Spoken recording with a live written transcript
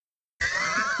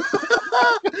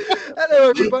Hello,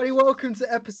 everybody. Welcome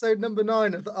to episode number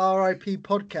 9 of the RIP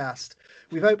podcast.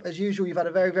 We hope, as usual, you've had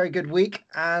a very, very good week.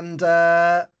 And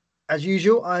as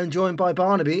usual, I am joined by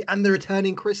Barnaby and the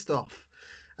returning Christoph.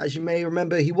 As you may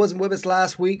remember, he wasn't with us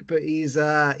last week, but he's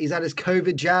had his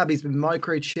COVID jab. He's been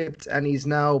microchipped, and he's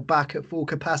now back at full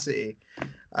capacity.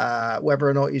 Whether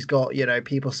or not he's got,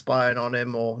 people spying on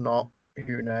him or not,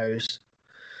 who knows?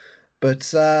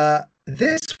 But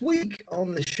this week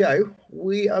on the show,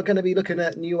 we are going to be looking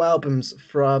at new albums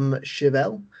from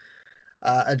Chevelle,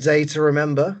 A Day to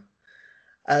Remember,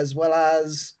 as well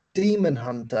as Demon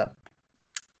Hunter.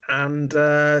 And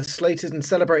Slated and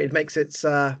Celebrated makes its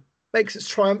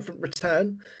triumphant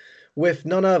return with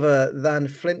none other than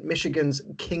Flint, Michigan's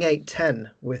King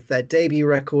 810 with their debut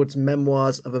records,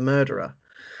 Memoirs of a Murderer.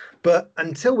 But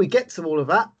until we get to all of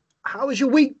that, how has your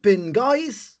week been,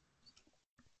 guys?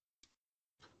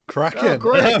 Cracking. Oh,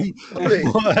 great.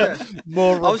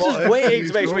 More I was just robotic waiting than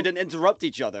to make sure we usual. didn't interrupt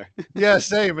each other. Yeah,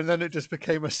 same. And then it just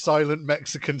became a silent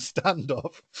Mexican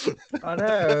standoff. I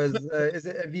know.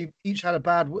 Have you each had a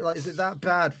bad? Is it that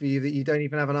bad for you that you don't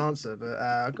even have an answer?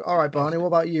 But all right, Barney. What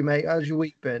about you, mate? How's your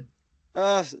week been?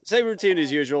 Same routine as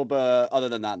usual, but other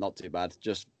than that, not too bad.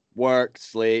 Just work,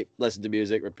 sleep, listen to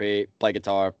music, repeat, play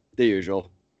guitar, the usual.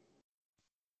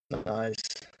 Nice.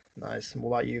 And what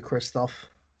about you, Christoph?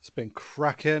 It's been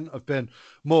cracking. I've been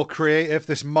more creative.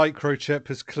 This microchip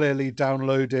has clearly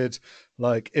downloaded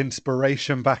like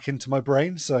inspiration back into my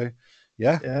brain. So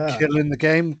yeah. Killing the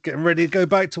game, getting ready to go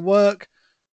back to work.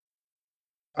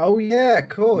 Oh yeah, of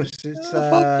course. It's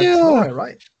fuck yeah. tomorrow,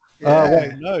 right?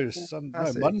 Wait, no,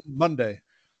 Monday.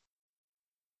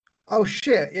 Oh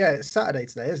shit, yeah, it's Saturday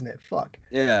today, isn't it? Fuck.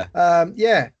 Yeah.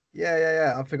 Yeah.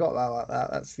 I forgot about that.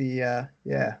 That's the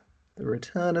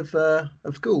return of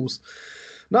schools.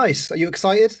 Nice. Are you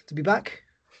excited to be back?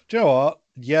 Do you know what?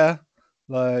 Yeah.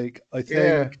 Like I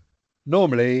think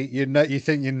normally you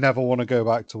think you never want to go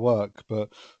back to work, but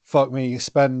fuck me, you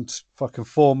spend fucking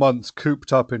 4 months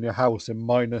cooped up in your house in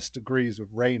 -degrees with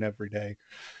rain every day.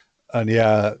 And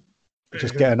yeah,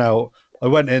 just getting out. I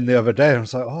went in the other day and I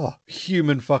was like, oh,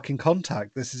 human fucking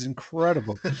contact. This is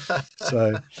incredible.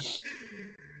 So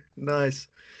nice.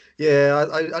 Yeah,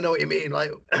 I know what you mean.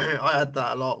 Like I had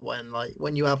that a lot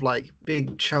when you have like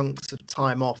big chunks of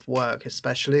time off work,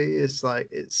 especially. It's like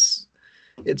it's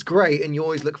great and you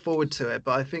always look forward to it.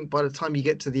 But I think by the time you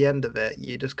get to the end of it,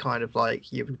 you just kind of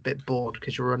like you're a bit bored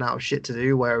because you run out of shit to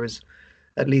do. Whereas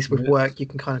at least with work, you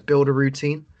can kind of build a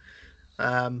routine.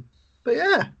 But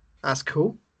yeah, that's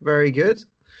cool. Very good.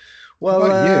 Well,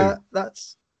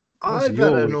 I've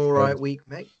had an all right week,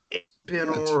 mate. It's been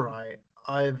all right.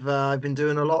 I've been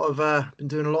doing a lot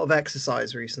of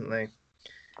exercise recently.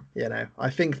 I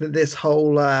think that this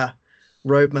whole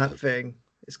roadmap thing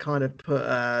has kind of put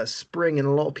a spring in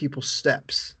a lot of people's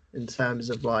steps in terms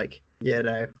of like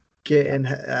getting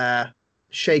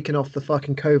shaking off the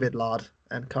fucking COVID lard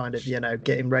and kind of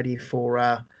getting ready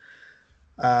for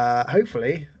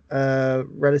hopefully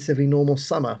relatively normal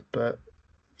summer. But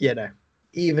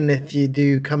even if you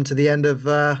do come to the end of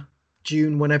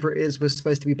June, whenever it is, we're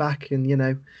supposed to be back, and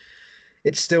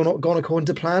it's still not gone according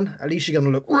to plan. At least you're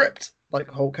gonna look ripped like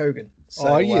Hulk Hogan. So,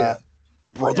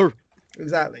 brother. Yeah,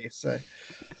 exactly. So,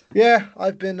 yeah,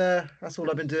 I've been. That's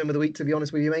all I've been doing with the week, to be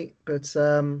honest with you, mate. But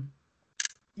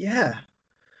yeah,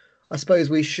 I suppose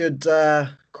we should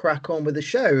crack on with the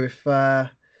show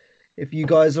if you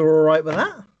guys are all right with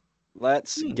that.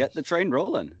 Let's get the train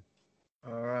rolling.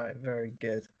 All right, very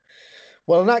good.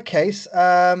 Well, in that case,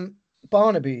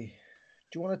 Barnaby,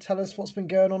 do you want to tell us what's been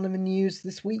going on in the news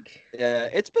this week? Yeah,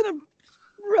 it's been a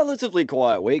relatively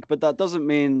quiet week, but that doesn't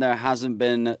mean there hasn't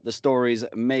been the stories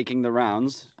making the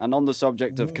rounds. And on the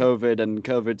subject of COVID and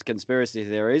COVID's conspiracy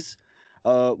theories,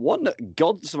 Godsmack's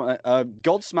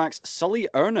Sully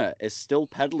Erna is still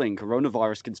peddling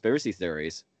coronavirus conspiracy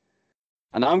theories.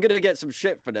 And I'm going to get some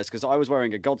shit for this because I was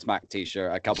wearing a Godsmack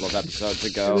t-shirt a couple of episodes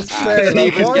ago. And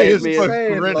Stephen gave me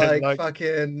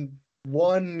fucking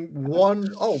one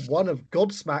of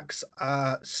Godsmack's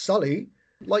Sully.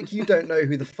 Like you don't know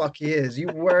who the fuck he is. You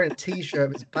were wearing a t-shirt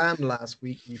of his band last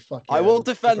week, you fucking... I will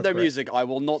defend their music. I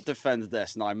will not defend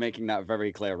this. And I'm making that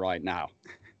very clear right now.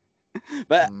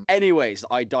 But anyways,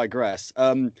 I digress.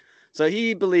 So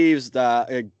he believes that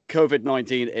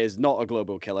COVID-19 is not a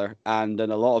global killer, and then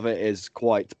a lot of it is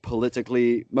quite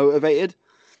politically motivated.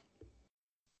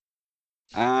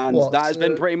 And that has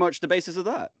been pretty much the basis of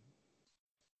that.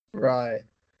 Right.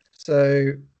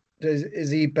 So is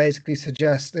he basically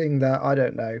suggesting that, I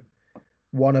don't know,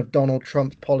 one of Donald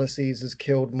Trump's policies has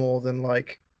killed more than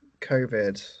like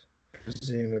COVID,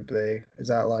 Presumably, is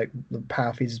that like the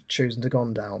path he's chosen to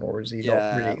gone down, or is he not really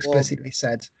Yeah, well, explicitly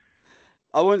said?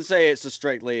 I wouldn't say it's a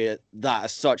strictly that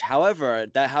as such. However,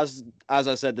 there has, as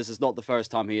I said, this is not the first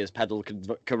time he has peddled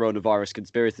coronavirus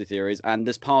conspiracy theories. And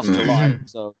this past July,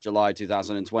 so July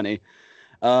 2020,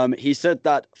 he said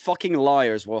that fucking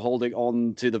liars were holding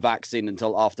on to the vaccine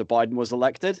until after Biden was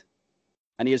elected.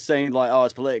 And he is saying, like, oh,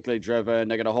 it's politically driven.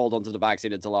 They're going to hold on to the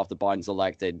vaccine until after Biden's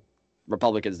elected.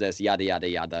 Republicans this, yada, yada,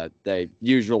 yada. The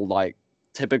usual, like,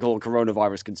 typical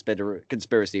coronavirus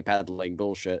conspiracy peddling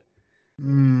bullshit.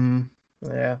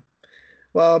 Yeah.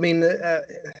 Well, I mean,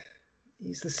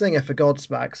 he's the singer for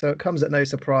Godsmack, so it comes at no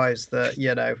surprise that,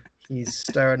 he's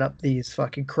stirring up these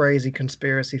fucking crazy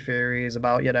conspiracy theories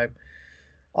about,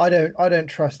 I don't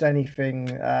trust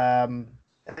anything.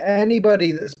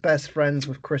 Anybody that's best friends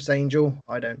with Chris Angel,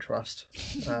 I don't trust.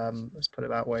 Let's put it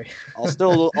that way. I'll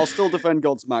still defend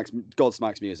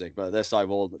Godsmack's music, but this I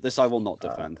will not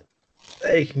defend.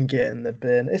 They can get in the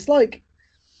bin. It's like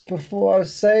before I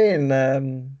was saying,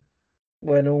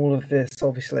 when all of this,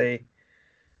 obviously,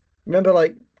 remember,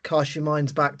 like, cast your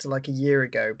minds back to like a year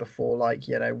ago before, like,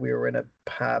 we were in a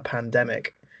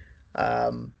pandemic.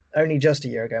 Only just a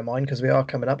year ago, mind, because we are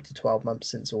coming up to 12 months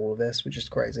since all of this, which is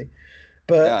crazy.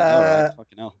 But yeah, right.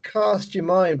 Fucking hell. Cast your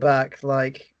mind back,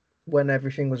 like, when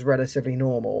everything was relatively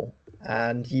normal,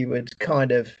 and you would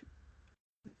kind of,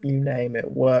 you name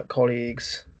it, work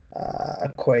colleagues,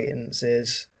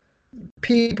 acquaintances,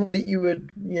 people that you would,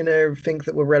 think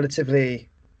that were relatively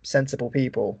sensible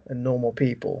people and normal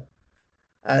people.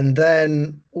 And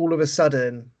then all of a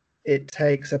sudden, it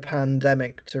takes a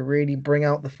pandemic to really bring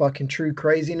out the fucking true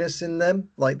craziness in them.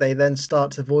 Like, they then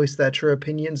start to voice their true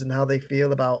opinions and how they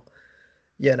feel about,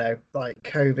 like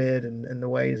COVID and the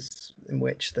ways in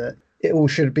which that it all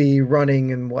should be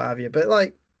running and what have you. But,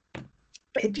 like,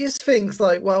 it just thinks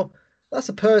like, well, that's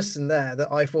a person there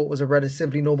that I thought was a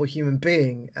relatively normal human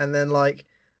being. And then, like,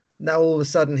 now all of a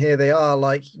sudden here they are,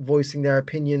 like, voicing their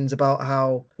opinions about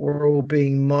how we're all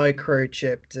being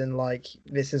microchipped and, like,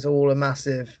 this is all a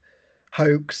massive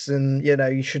hoax and,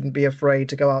 you shouldn't be afraid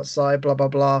to go outside, blah, blah,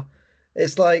 blah.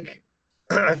 It's like,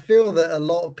 I feel that a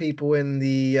lot of people in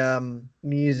the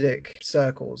music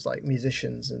circles, like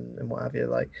musicians and what have you,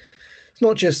 like, it's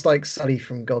not just like Sully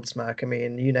from Godsmack. I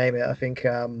mean, you name it. I think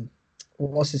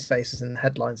what's his face is in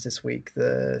headlines this week.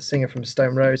 The singer from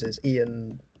Stone Roses,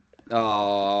 Ian.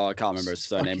 Oh, I can't remember his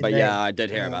surname, but yeah, I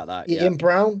did hear about that. Ian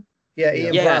Brown. Yeah,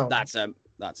 Ian Brown. That's him.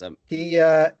 That's him.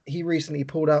 He recently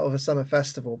pulled out of a summer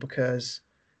festival because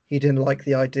he didn't like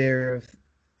the idea of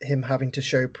him having to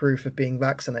show proof of being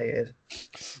vaccinated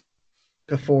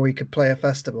before he could play a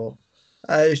festival.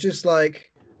 It's just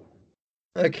like,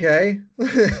 okay.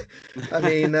 I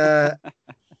mean,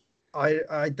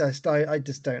 I just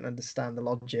don't understand the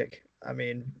logic. I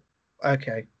mean,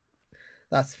 okay,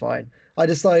 that's fine. I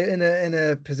just, like, in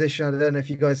a position, I don't know if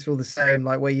you guys feel the same,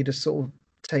 like, where you just sort of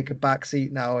take a back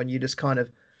seat now and you just kind of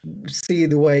see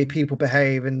the way people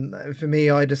behave. And for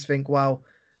me, I just think, well,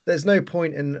 there's no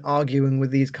point in arguing with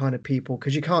these kind of people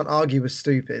because you can't argue with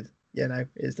stupid,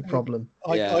 is the problem.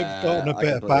 I've gotten a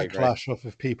bit of backlash off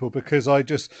of people because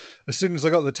as soon as I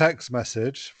got the text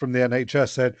message from the NHS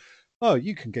said, oh,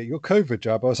 you can get your COVID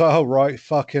jab, I was like, oh, right,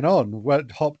 fucking on.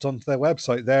 Hopped onto their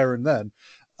website there and then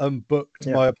and booked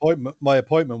my appointment. My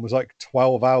appointment was like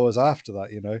 12 hours after that,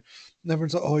 And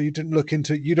everyone's like, oh, you didn't look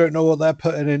into it. You don't know what they're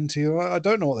putting into you. I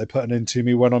don't know what they're putting into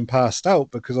me when I'm passed out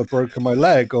because I've broken my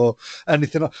leg or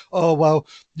anything. Oh, well,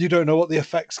 you don't know what the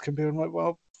effects can be. I'm like,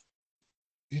 well,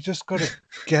 you just got to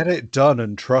get it done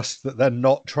and trust that they're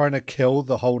not trying to kill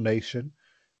the whole nation,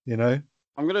 I'm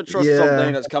going to trust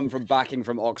something that's come from backing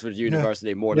from Oxford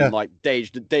University more than like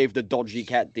Dave the dodgy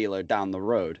cat dealer down the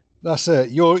road. That's it.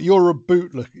 You're a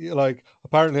bootlicker. Like,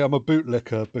 apparently I'm a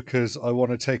bootlicker because I want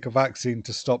to take a vaccine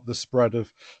to stop the spread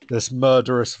of this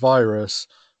murderous virus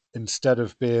instead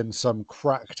of being some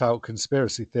cracked out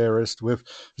conspiracy theorist with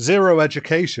zero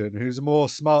education who's more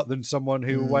smart than someone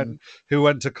who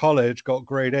went to college, got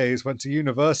grade A's, went to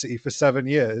university for 7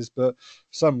 years, but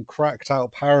some cracked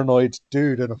out paranoid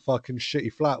dude in a fucking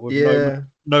shitty flat with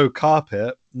no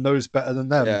carpet knows better than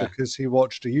them because he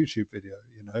watched a YouTube video,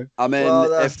 I mean,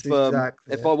 well,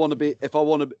 if I want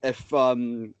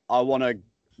to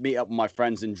meet up with my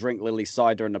friends and drink Lily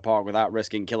cider in the park without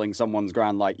risking killing someone's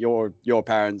grand, like your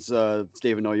parents,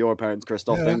 Stephen, or your parents,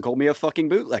 Christoph, then call me a fucking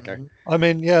bootlicker. I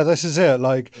mean, yeah, this is it.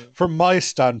 Like, from my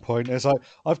standpoint, it's like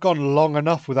I've gone long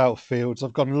enough without fields.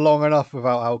 I've gone long enough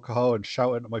without alcohol and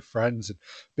shouting at my friends and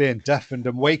being deafened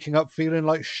and waking up feeling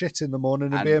like shit in the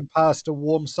morning and being passed a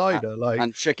warm cider,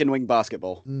 and chicken wing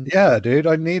basketball. Yeah, dude,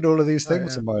 I need all of these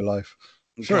things in my life.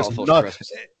 Sure,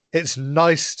 it's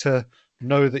nice to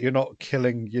know that you're not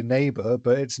killing your neighbor,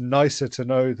 but it's nicer to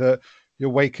know that you're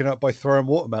waking up by throwing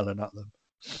watermelon at them.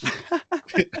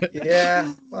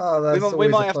 Yeah, well, We, that's we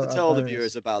always might a have to a tell the bonus.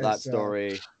 viewers about that It's,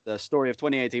 story, the story of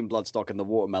 2018 Bloodstock and the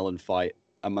watermelon fight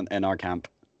in our camp.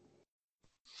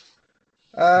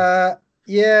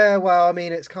 Yeah, well, I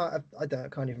mean, it's kind of, I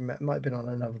can't even remember, it might have been on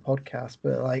another podcast,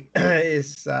 but like,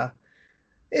 it's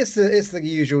the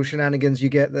usual shenanigans you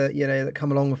get that, you know, that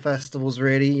come along with festivals,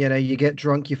 really. You know, you get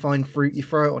drunk, you find fruit, you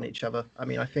throw it on each other. I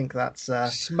mean, I think that's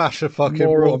Smash a fucking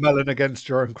more of- watermelon against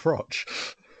your own crotch.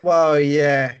 well,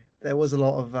 yeah, there was a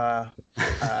lot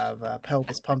of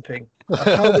pelvis pumping, a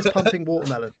pelvis pumping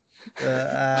watermelon.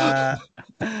 Yeah,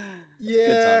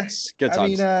 Good times. Good I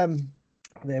times. mean,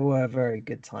 they were very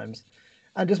good times.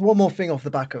 And just one more thing off the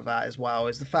back of that as well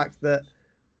is the fact that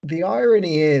the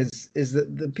irony is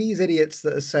that these idiots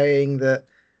that are saying that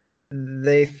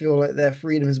they feel like their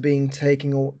freedom is being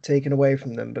taken away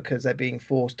from them because they're being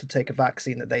forced to take a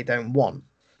vaccine that they don't want.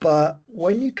 But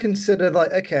when you consider,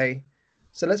 like, okay,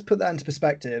 so let's put that into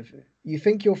perspective. You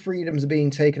think your freedoms are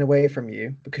being taken away from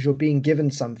you because you're being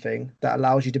given something that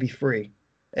allows you to be free.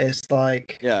 It's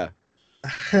like, Yeah.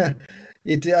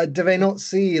 do they not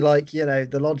see, like, you know,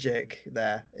 the logic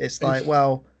there? It's like,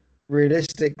 well,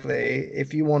 realistically,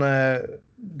 if you want to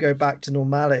go back to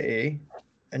normality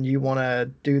and you want to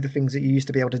do the things that you used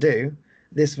to be able to do,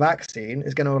 this vaccine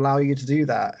is going to allow you to do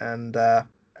that, and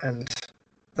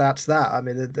that's that. I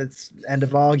mean, that's end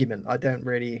of argument. I don't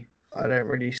really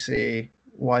see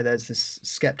why there's this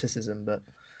skepticism, but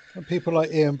And people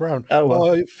like Ian Brown, oh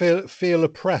well. I feel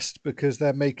oppressed because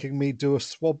they're making me do a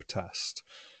swab test.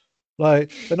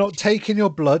 Like, they're not taking your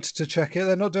blood to check it.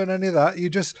 They're not doing any of that. You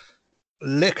just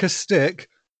lick a stick,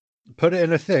 put it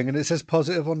in a thing, and it says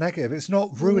positive or negative. It's not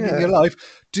ruining your life.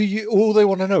 All they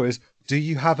want to know is, do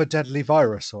you have a deadly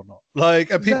virus or not? Like,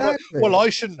 and people are like, Exactly. well, I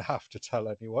shouldn't have to tell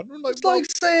anyone. I'm like, It's like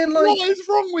saying, like, what is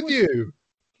wrong with you?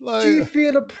 Like, do you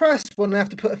feel oppressed when they have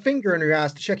to put a finger in your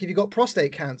ass to check if you've got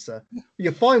prostate cancer?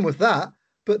 You're fine with that,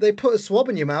 but they put a swab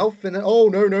in your mouth and oh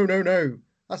no.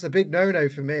 That's a big no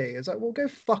for me. It's like, well, go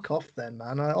fuck off then,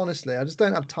 man. Honestly, I just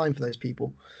don't have time for those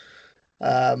people.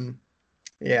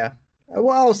 Yeah.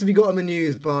 What else have you got on the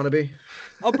news, Barnaby?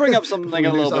 I'll bring up something Before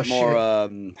a we lose little our bit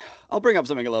more. shit. I'll bring up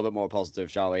something a little bit more positive,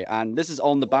 shall we? And this is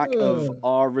on the back of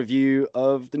our review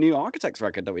of the new Architects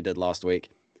record that we did last week.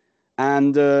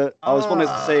 And I just want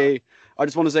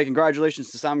to say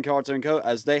congratulations to Sam Carter and Co.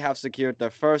 as they have secured their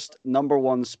first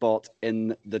 #1 spot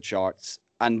in the charts,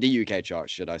 and the UK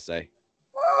charts, should I say?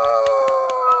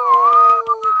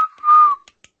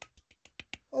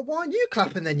 Oh, why aren't you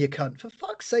clapping then, you cunt? For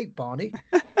fuck's sake, Barney.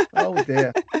 Oh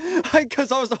dear.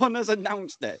 Because I was the one that's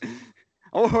announced it.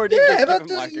 Yeah, that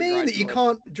doesn't mean that you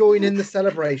can't join in the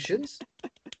celebrations.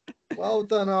 Well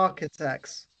done,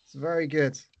 Architects. It's very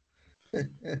good.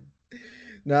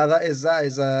 No, that is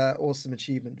a awesome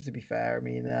achievement, to be fair. I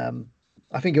mean,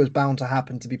 I think it was bound to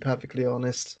happen, to be perfectly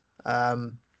honest.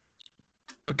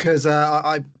 Because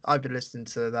I've been listening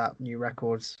to that new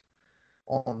records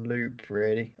on loop,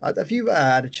 really. Have you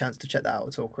had a chance to check that out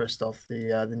at all, Christoph,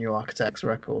 the new Architects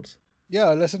records? yeah,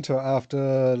 I listened to it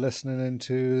after listening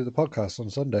into the podcast on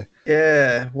Sunday.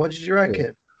 Yeah, what did you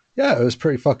reckon? Yeah, it was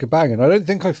pretty fucking banging. I don't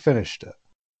think I finished it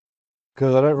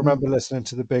because I don't remember listening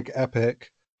to the big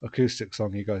epic acoustic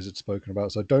song you guys had spoken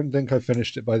about. So I don't think I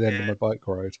finished it by the end of my bike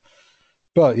ride.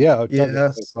 But yeah, I've done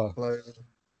it so far.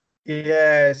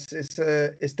 Yeah,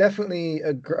 it's definitely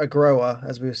a grower,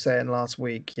 as we were saying last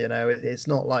week. You know, it's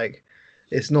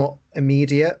not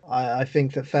immediate. I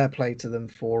think that fair play to them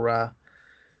for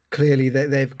clearly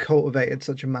they've cultivated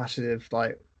such a massive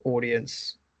like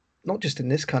audience, not just in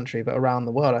this country but around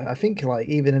the world. I think like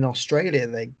even in Australia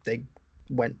they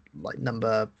went like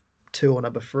 #2 or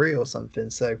 #3 or something.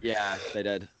 So yeah, they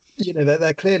did. You know,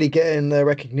 they're clearly getting the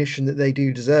recognition that they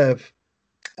do deserve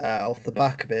off the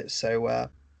back of it. So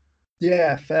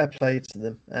yeah, fair play to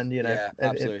them. And you know, Yeah,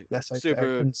 absolutely. let's hope Super-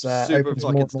 it opens super more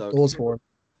fucking stoked. doors for them.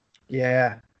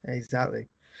 Yeah, exactly.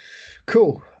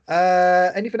 Cool.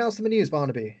 Anything else in the news,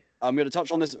 Barnaby? I'm going to touch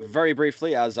on this very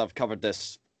briefly, as I've covered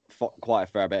this quite a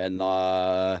fair bit in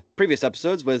previous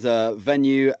episodes with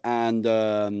venue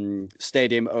and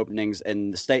stadium openings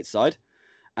in the stateside.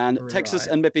 And Right.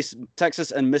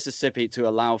 Texas and Mississippi to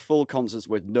allow full concerts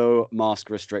with no mask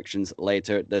restrictions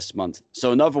later this month.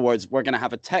 So in other words, we're going to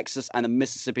have a Texas and a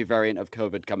Mississippi variant of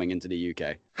COVID coming into the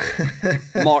UK.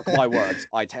 Mark my words.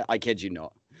 I kid you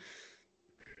not.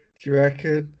 Do you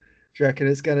reckon? Do you reckon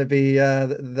it's going to be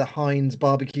the Heinz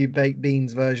barbecue baked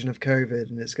beans version of COVID,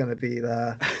 and it's going to be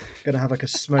going to have like a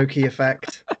smoky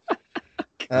effect?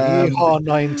 Yeehaw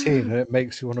 19, and it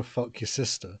makes you want to fuck your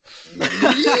sister.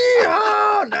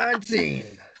 Yeehaw 19.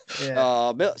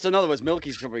 Yeah. So in other words,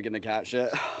 Milky's probably going to catch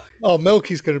it. Oh,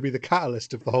 Milky's going to be the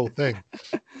catalyst of the whole thing.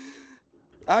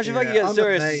 Actually, if I can Yeah, get I'm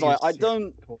serious, it's like, I amazed.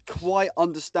 don't quite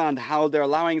understand how they're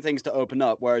allowing things to open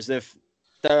up, whereas if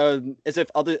they're, as if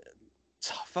other,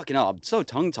 fucking hell, I'm so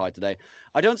tongue-tied today.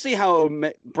 I don't see how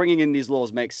bringing in these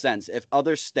laws makes sense if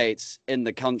other states in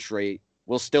the country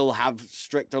will still have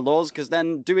stricter laws, because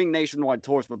then doing nationwide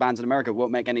tours for bands in America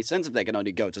won't make any sense if they can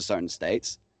only go to certain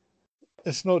states.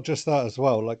 It's not just that as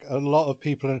well. Like a lot of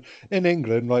people in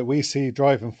England, like we see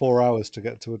driving 4 hours to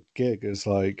get to a gig is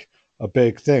like a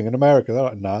big thing. In America, they're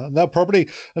like, nah. And they'll probably,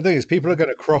 the thing is, people are going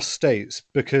to cross states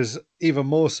because even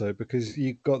more so because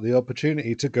you've got the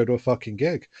opportunity to go to a fucking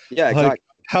gig. Yeah, like, exactly.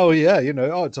 Hell yeah, you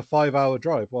know, oh, it's a 5-hour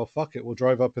drive. Well, fuck it. We'll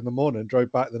drive up in the morning,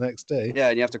 drive back the next day. Yeah,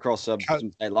 and you have to cross some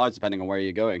state lines depending on where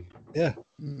you're going. Yeah.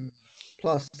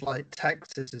 Plus, like,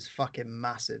 Texas is fucking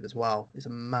massive as well. It's a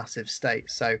massive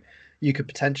state. So you could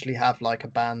potentially have like a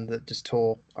band that just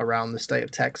tour around the state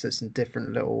of Texas in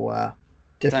different little areas.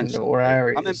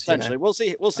 I mean, potentially. We'll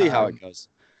see how it goes.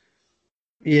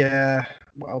 Yeah,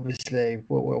 well, obviously,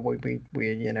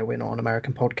 we you know, we're not an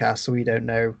American podcast, so we don't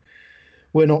know.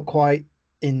 We're not quite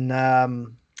in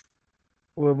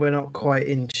we're not quite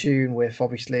in tune with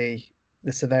obviously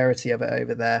the severity of it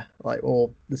over there, like, or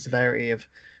the severity of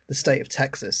the state of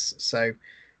Texas. So,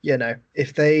 you know,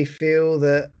 if they feel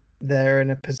that they're in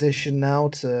a position now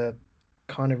to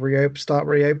kind of start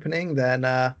reopening, then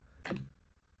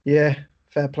yeah,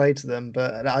 fair play to them.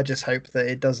 But I just hope that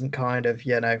it doesn't kind of,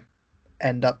 you know,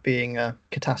 end up being a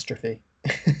catastrophe.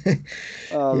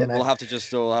 We'll have to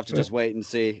just wait and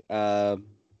see,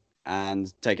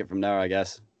 and take it from there, I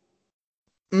guess.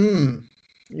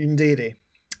 Indeedy.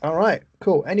 All right,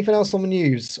 cool. Anything else on the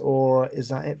news, or is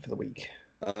that it for the week?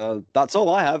 That's all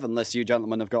I have, unless you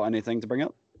gentlemen have got anything to bring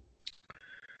up.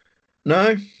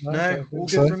 No, all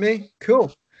good from me.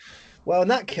 Cool. Well, in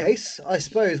that case, I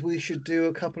suppose we should do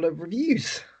a couple of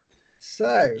reviews.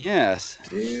 So, yes.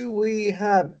 Do we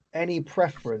have any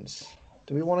preference?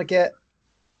 Do we want to get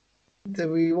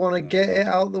it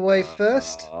out the way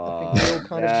first? I think we all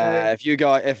kind of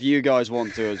if you guys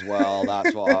want to as well,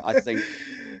 that's what I think.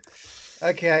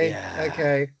 Okay. Yeah.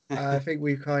 Okay. I think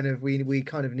we kind of need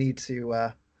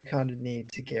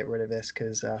to get rid of this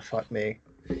because fuck me.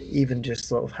 Even just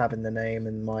sort of having the name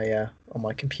and my on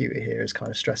my computer here is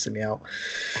kind of stressing me out.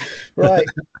 Right.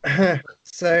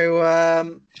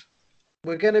 So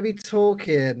we're going to be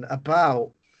talking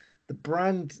about the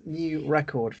brand new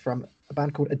record from a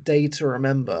band called A Day to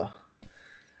Remember.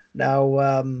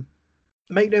 Now,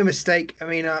 make no mistake. I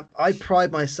mean, I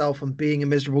pride myself on being a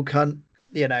miserable cunt.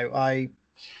 You know, I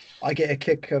get a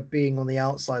kick of being on the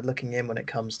outside looking in when it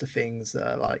comes to things that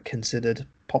are like considered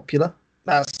popular.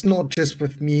 That's not just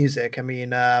with music. I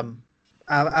mean,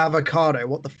 Avocado.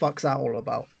 What the fuck's that all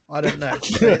about? I don't know.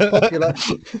 It's popular.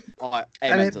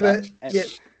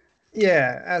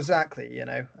 Yeah, exactly. You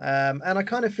know, and I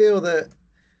kind of feel that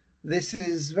this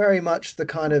is very much the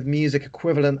kind of music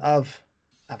equivalent of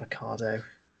Avocado.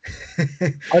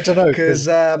 I don't know, because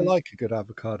I I like a good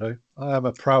avocado. I am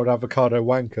a proud avocado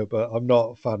wanker, but I'm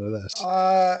not a fan of this.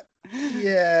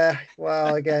 Yeah.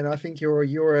 Well, again, I think you're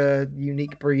a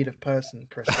unique breed of person,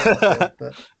 Chris.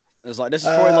 But it's like, this is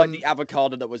probably like the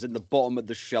avocado that was in the bottom of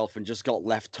the shelf and just got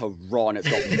left to rot. It's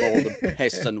got mold and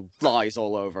piss and flies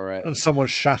all over it. And someone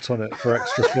shat on it for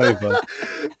extra flavour.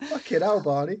 Fucking hell,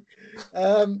 Barney.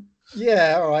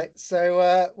 Yeah, all right.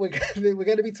 So we're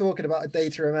going to be talking about A Day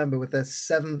to Remember with their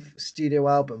 7th studio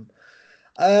album.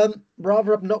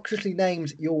 Rather obnoxiously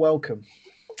named You're Welcome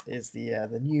is the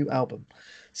new album.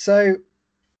 So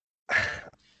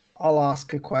I'll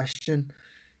ask a question.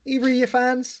 Either of you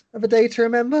fans of A Day to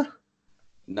Remember?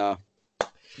 No.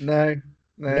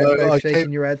 Both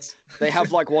shaking your heads. They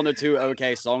have like one or two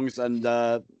okay songs, and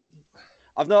I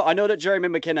know that Jeremy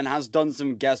McKinnon has done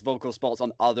some guest vocal spots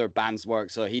on other bands' work.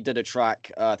 So he did a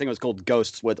track, I think it was called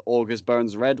Ghosts with August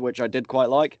Burns Red, which I did quite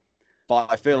like.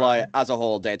 But I feel like, as a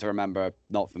whole, Day to Remember,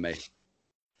 not for me.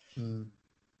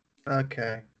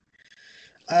 Okay.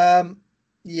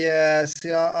 Yeah,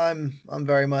 see, I'm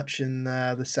very much in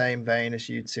the same vein as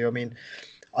you two. I mean,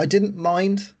 I didn't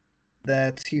mind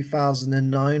their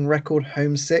 2009 record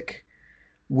Homesick,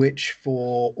 which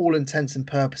for all intents and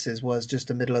purposes was just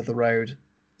a middle-of-the-road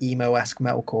emo-esque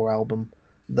metalcore album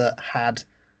that had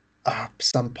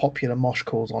some popular mosh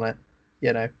calls on it.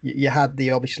 You know, you had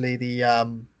obviously the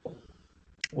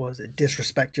what was it?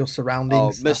 Disrespect your Oh,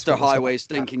 surroundings. That's Mr. what the song Highway's was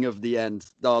about. thinking of the end.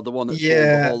 The one that spawned a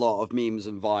Yeah, whole lot of memes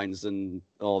and vines and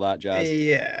all that jazz.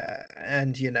 yeah,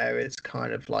 and it's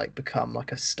kind of like become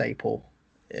like a staple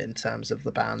in terms of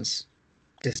the band's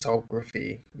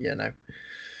discography.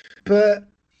 But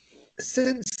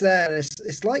since then,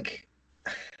 it's like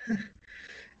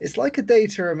it's like A Day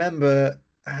to Remember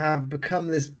have become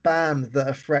this band that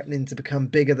are threatening to become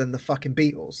bigger than the fucking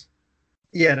Beatles.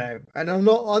 And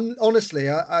honestly,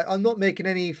 I'm not making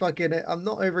any fucking, I'm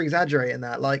not over exaggerating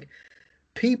that. Like,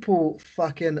 people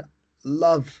fucking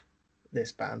love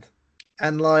this band.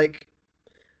 And like,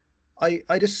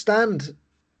 I just stand.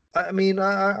 I mean,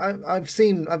 I've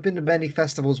been to many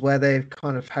festivals where they've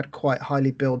kind of had quite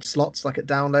highly billed slots. Like at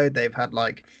Download, they've had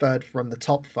like third from the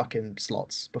top fucking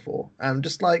slots before. And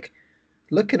just like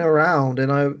looking around,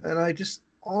 and I just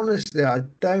honestly, I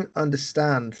don't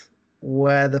understand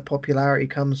where the popularity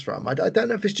comes from. I don't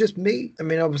know if it's just me. I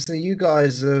mean, obviously, you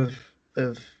guys have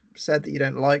said that you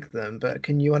don't like them, but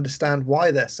can you understand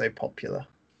why they're so popular?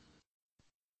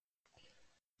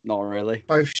 Not really.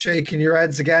 Both shaking your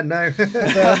heads again. No,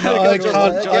 I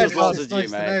Just as lost it's as you,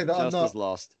 nice to mate. know that I'm Just not. as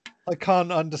lost. I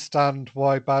can't understand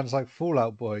why bands like Fall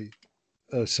Out Boy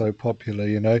are so popular. I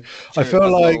True, feel that's another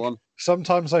like one.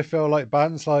 sometimes I feel like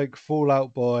bands like Fall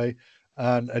Out Boy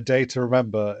and A Day to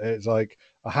Remember, it's like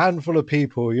a handful of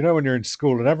people, when you're in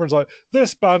school and everyone's like,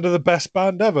 this band are the best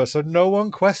band ever. So no one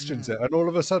questions it. And all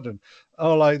of a sudden,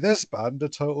 oh, like this band are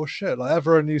total shit. Like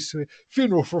everyone used to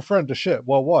Funeral for a Friend are shit.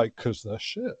 Well, why? Because they're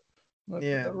shit. Like,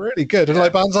 Yeah, they're really good. And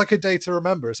like bands like A Day to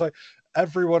Remember, it's like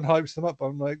everyone hypes them up.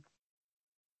 I'm like,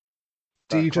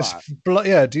 do you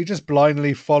just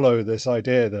blindly follow this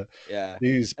idea that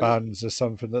these bands are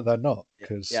something that they're not?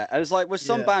 Because and it's like with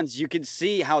some bands, you can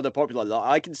see how they're popular. Like,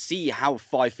 I can see how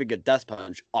Five Finger Death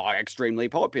Punch are extremely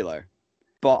popular,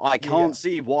 but I can't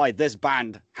see why this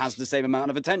band has the same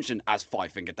amount of attention as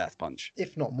Five Finger Death Punch,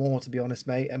 if not more, to be honest,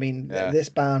 mate. I mean, this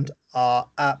band are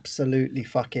absolutely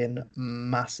fucking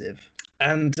massive,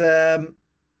 and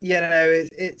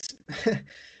it's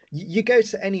you go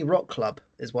to any rock club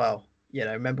as well.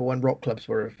 Remember when rock clubs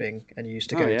were a thing, and you used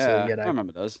to go to, I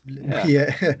remember those.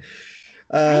 Yeah.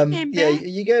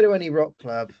 You go to any rock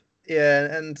club,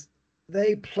 and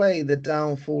they play The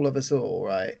Downfall of Us All,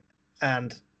 right?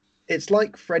 And it's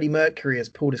like Freddie Mercury has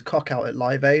pulled his cock out at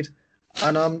Live Aid,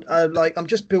 and I'm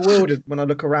just bewildered when I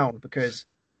look around because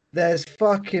there's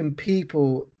fucking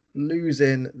people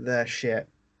losing their shit,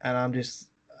 and I'm just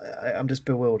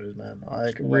bewildered, man.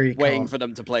 I really waiting can't. for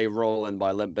them to play "Rollin'"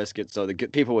 by Limp Bizkit, so the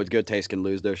people with good taste can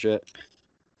lose their shit.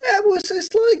 Yeah, well,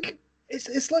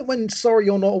 it's like when "Sorry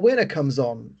You're Not a Winner" comes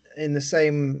on in the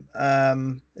same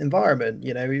environment.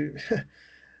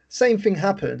 Same thing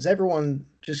happens. Everyone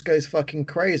just goes fucking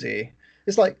crazy.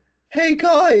 It's like, hey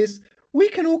guys, we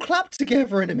can all clap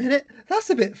together in a minute.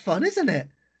 That's a bit fun, isn't it?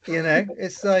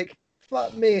 It's like,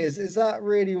 fuck me. Is that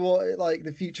really what like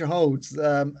the future holds?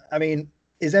 I mean,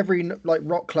 is every like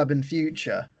rock club in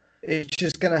future? It's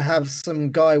just gonna have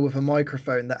some guy with a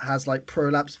microphone that has like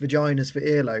prolapsed vaginas for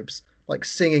earlobes, like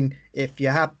singing "If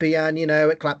you're happy and you know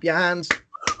it, clap your hands.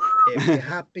 If you're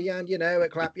happy and you know it,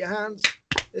 clap your hands."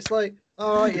 It's like,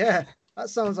 all right, yeah,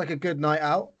 that sounds like a good night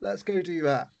out. Let's go do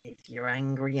that. If you're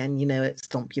angry and you know it,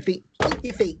 stomp your feet, keep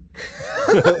your feet.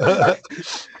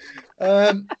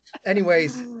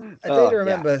 Anyways, A Day to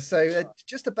Remember. So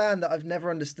just a band that I've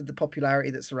never understood the popularity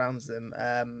that surrounds them.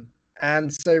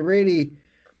 And so really,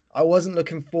 I wasn't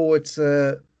looking forward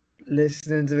to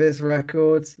listening to this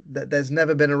record. That there's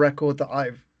never been a record that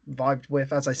I've vibed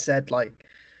with. As I said, like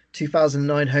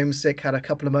 2009 Homesick had a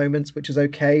couple of moments, which was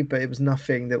okay, but it was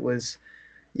nothing that was,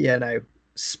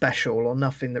 special or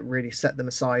nothing that really set them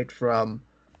aside from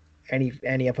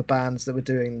any other bands that were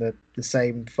doing the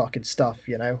same fucking stuff.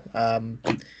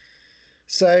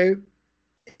 So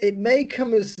it may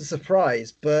come as a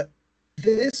surprise, but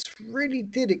this really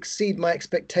did exceed my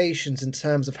expectations in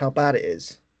terms of how bad it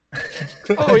is.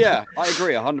 Oh yeah, I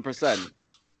agree 100%.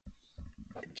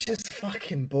 Just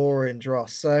fucking boring,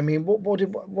 dross. So I mean, what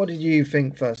did you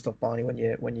think first off, Barney,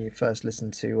 when you first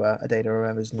listened to A Day to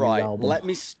Remember's new album? Let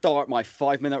me start my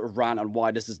 5-minute rant on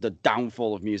why this is the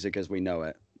downfall of music as we know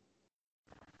it.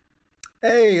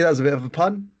 Hey, that was a bit of a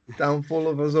pun. Downfall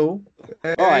of us all.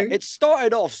 Hey. All right, it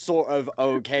started off sort of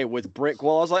okay with Brick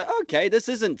Wall. I was like, okay, this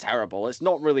isn't terrible. It's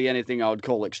not really anything I would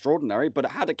call extraordinary, but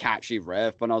it had a catchy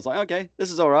riff, and I was like, okay, this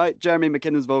is all right. Jeremy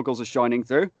McKinnon's vocals are shining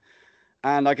through.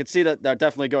 And I could see that they're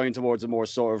definitely going towards a more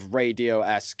sort of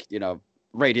radio-esque,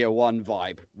 Radio 1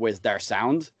 vibe with their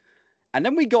sound. And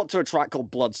then we got to a track called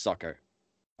Bloodsucker,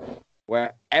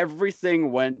 where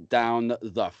everything went down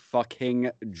the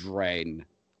fucking drain.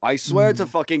 I swear to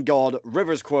fucking God,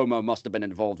 Rivers Cuomo must have been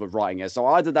involved with writing it. So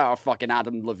either that or fucking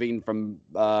Adam Levine from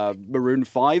Maroon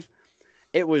 5.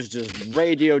 It was just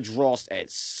radio dross.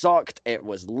 It sucked. It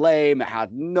was lame. It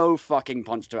had no fucking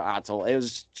punch to it at all. It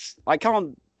was... I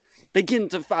can't begin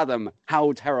to fathom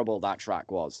how terrible that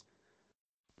track was.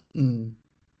 Mm.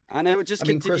 And it would just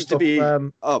continue to be...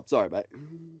 oh, sorry, mate.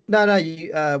 No,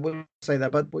 you wouldn't say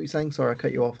that, but what are you saying? Sorry, I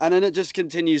cut you off. And then it just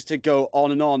continues to go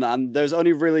on, and there's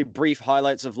only really brief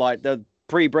highlights of, like, the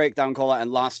pre-breakdown call out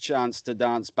and Last Chance to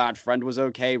Dance, Bad Friend was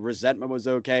okay, Resentment was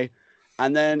okay.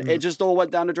 And then it just all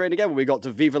went down the drain again when we got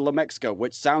to Viva La Mexico,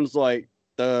 which sounds like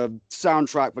the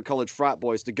soundtrack for college frat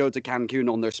boys to go to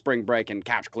Cancun on their spring break and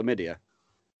catch chlamydia.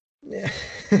 Yeah,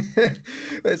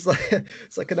 it's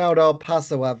like an old El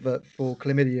Paso advert for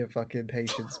chlamydia fucking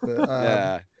patients.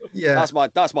 But yeah, that's my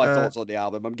thoughts on the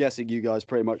album. I'm guessing you guys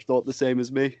pretty much thought the same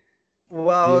as me.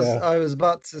 Well, I was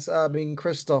about to. I mean,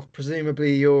 Christoph,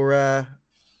 presumably you're.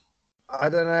 I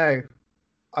don't know.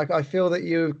 I feel that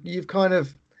you've kind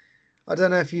of. I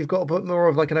don't know if you've got a bit more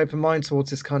of like an open mind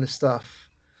towards this kind of stuff,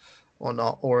 or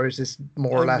not, or is this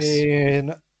more or less? I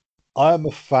mean, I'm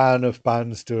a fan of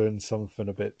bands doing something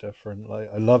a bit different. Like,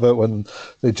 I love it when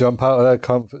they jump out of their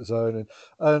comfort zone,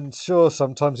 and sure,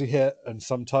 sometimes you hit and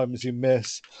sometimes you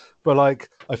miss, but like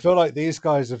I feel like these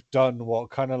guys have done what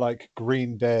kind of like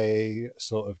Green Day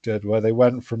sort of did, where they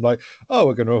went from like, oh,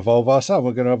 we're going to evolve our sound,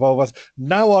 we're going to evolve us.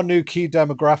 Now our new key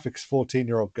demographics,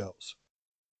 14-year-old girls.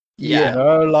 Yeah, you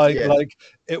know, like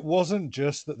it wasn't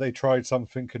just that they tried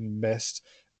something and missed.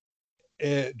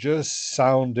 It just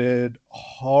sounded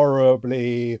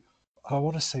horribly, I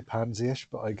want to say pansy-ish,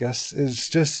 but I guess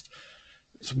it's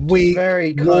weak,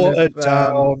 very watered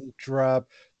down, drab.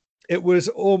 It was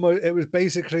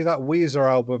basically that Weezer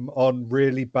album on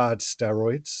really bad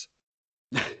steroids.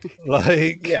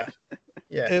 Like, yeah.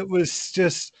 It was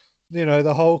just,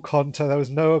 the whole content, there was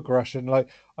no aggression. Like,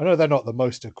 I know they're not the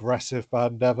most aggressive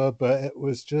band ever, but it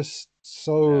was just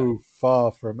so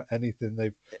far from anything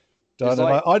they've done.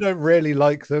 And I don't really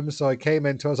like them, so I came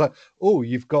into it, I was like, oh,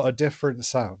 you've got a different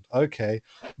sound. Okay,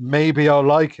 maybe I'll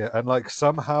like it. And like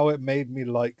somehow it made me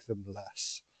like them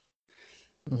less.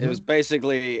 It was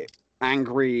basically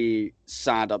angry,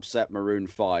 sad, upset Maroon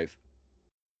 5.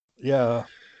 Yeah.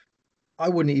 I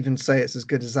wouldn't even say it's as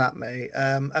good as that, mate.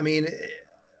 I mean,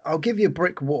 I'll give you a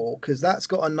Brick Wall because that's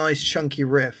got a nice chunky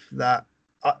riff that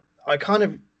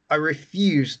I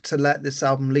refuse to let this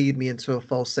album lead me into a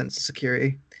false sense of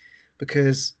security,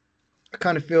 because I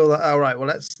kind of feel that, all right, well,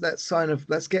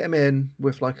 let's get him in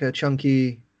with like a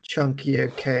chunky,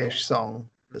 okayish song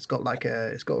that's got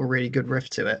it's got a really good riff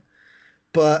to it.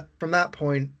 But from that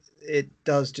point, it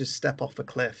does just step off a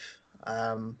cliff.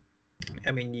 I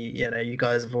mean, you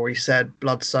guys have already said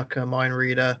Bloodsucker, Mind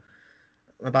Reader,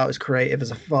 about as creative as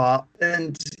a fart.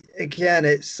 And again,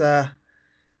 it's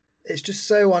just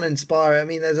so uninspiring. I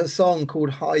mean, there's a song called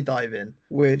High Diving,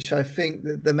 which I think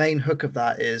that the main hook of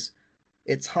that is,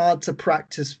 it's hard to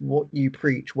practice what you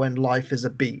preach when life is a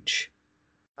beach.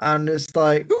 And it's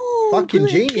like, fucking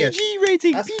genius. PG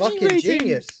rating, That's PG fucking rating.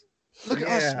 genius. Look at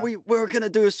us. We were going to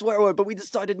do a swear word, but we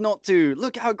decided not to.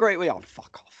 Look how great we are.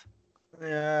 Fuck off.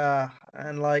 Yeah,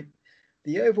 and like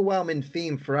the overwhelming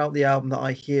theme throughout the album that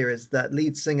I hear is that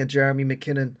lead singer Jeremy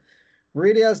McKinnon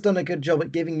really has done a good job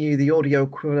at giving you the audio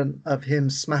equivalent of him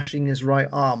smashing his right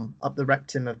arm up the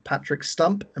rectum of Patrick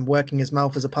Stump and working his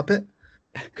mouth as a puppet.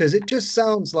 Because it just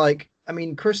sounds like, I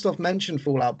mean, Christoph mentioned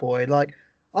Fall Out Boy. Like,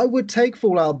 I would take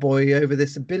Fall Out Boy over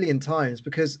this a billion times,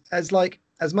 because as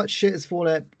much shit as Fall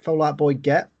Out Boy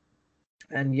get,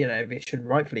 and they should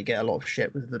rightfully get a lot of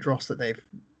shit with the dross that they've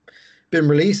been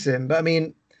releasing, but I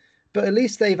mean, at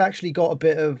least they've actually got a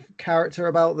bit of character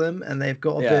about them, and they've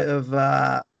got a bit of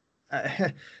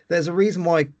there's a reason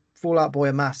why Fall Out Boy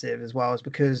are massive as well, is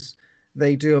because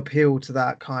they do appeal to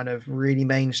that kind of really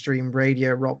mainstream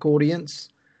radio rock audience.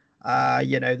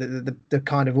 The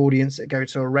kind of audience that go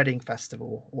to a Reading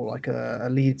festival or like a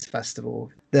Leeds festival.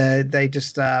 They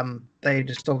just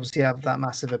obviously have that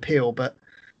massive appeal. But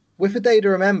with A Day to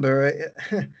Remember,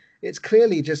 it's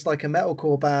clearly just like a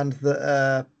metalcore band that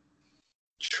are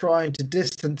trying to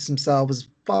distance themselves as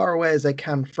far away as they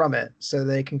can from it, so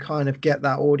they can kind of get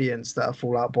that audience that a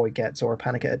Fall Out Boy gets or a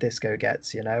Panic at the Disco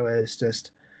gets.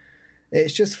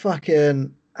 It's just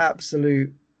fucking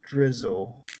absolute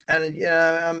drizzle.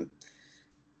 And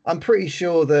I'm pretty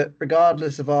sure that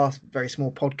regardless of our very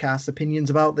small podcast opinions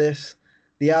about this,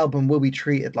 the album will be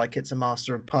treated like it's a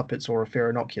Master of Puppets or a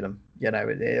Fear Inoculum.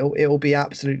 It'll be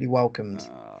absolutely welcomed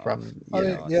from.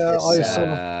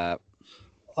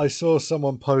 I I saw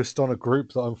someone post on a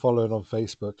group that I'm following on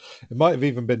Facebook. It might have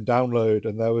even been download,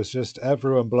 and there was just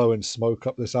everyone blowing smoke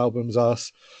up this album's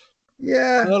ass.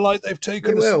 Yeah, They're like, they've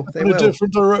taken they a will. step They in a will.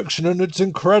 different direction, and it's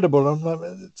incredible. I'm like,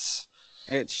 It's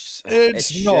it's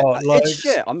shit. not like It's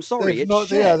shit. I'm sorry. they've It's not.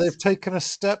 shit. Yeah, they've taken a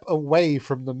step away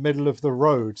from the middle of the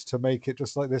road to make it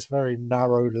just like this very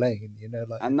narrow lane. You know,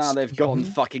 like And now they've gotten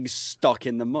Mhm. fucking stuck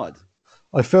in the mud.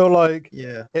 I feel like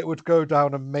Yeah. it would go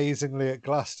down amazingly at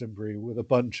Glastonbury with a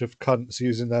bunch of cunts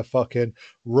using their fucking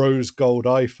rose gold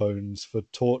iPhones for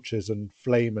torches and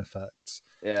flame effects.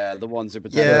 Yeah, the ones who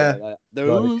pretend Yeah. they're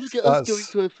Like, look at us going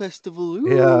that's to a festival.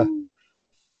 yeah. Ooh."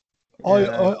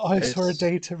 Yeah. I saw a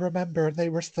day to remember, and they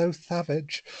were so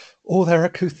savage. All their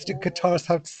acoustic guitars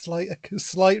had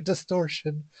slight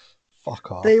distortion.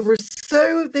 Fuck off. They were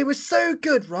so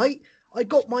good, right? I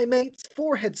got my mate's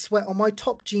forehead sweat on my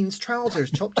top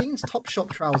trousers. Top shop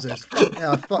trousers. Fuck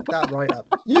yeah, I fucked that right up.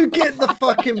 You get the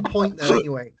fucking point though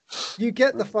anyway. You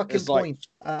get the fucking It's like- point.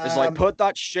 It's like, put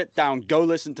that shit down, go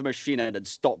listen to Machine Head and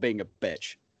stop being a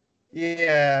bitch.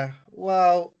 Yeah,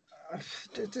 well,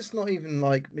 just not even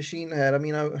like Machine Head. I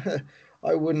mean,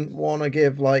 I wouldn't want to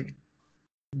give like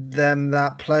them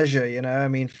that pleasure, you know. I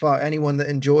mean, fuck anyone that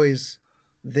enjoys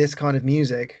this kind of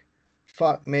music.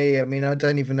 Fuck me. I mean, I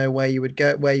don't even know where you would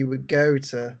go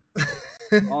to.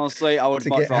 Honestly, I would To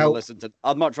much get rather help. listen to.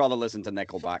 I'd much rather listen to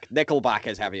Nickelback. Nickelback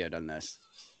is heavier than this.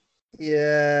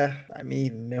 Yeah, I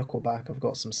mean, Nickelback have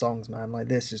got some songs, man. Like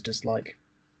this is just like,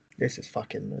 this is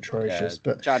fucking atrocious.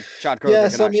 But Chad Kroger yeah,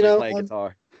 can so, actually you know, play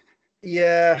guitar.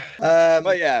 yeah,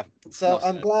 But yeah, so enough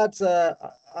I'm said. glad.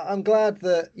 I'm glad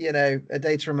that you know, A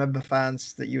Day to Remember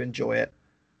fans, that you enjoy it.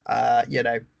 You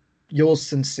know, yours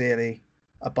sincerely,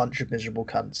 a bunch of miserable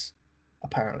cunts,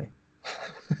 apparently.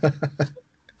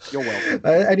 You're welcome.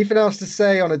 Anything else to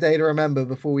say on A Day to Remember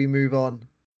before we move on?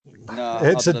 No,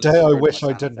 It's a other than day I ruin my wish I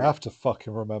sanity. didn't have to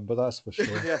fucking remember, that's for sure.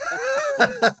 Yeah.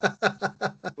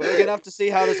 We're gonna have to see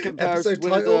how this compares Episode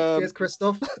with. title, yes,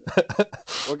 Christoph.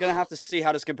 We're gonna have to see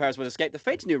how this compares with Escape the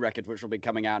Fate's new record, which will be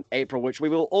coming out in April, which we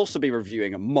will also be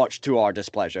reviewing, much to our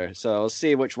displeasure. So we'll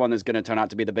see which one is going to turn out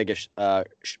to be the biggest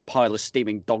pile of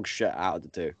steaming dog shit out of the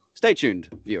two. Stay tuned,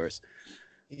 viewers.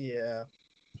 Yeah.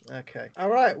 Okay. All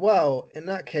right. Well, in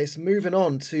that case, moving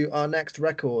on to our next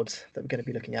record that we're going to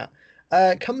be looking at,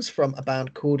 comes from a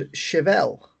band called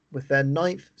Chevelle with their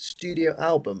 9th studio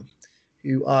album,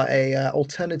 who are a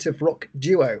alternative rock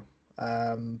duo,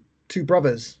 2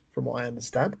 brothers, from what I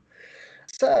understand.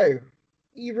 So,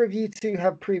 either of you two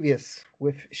have previous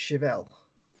with Chevelle?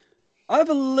 I have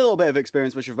a little bit of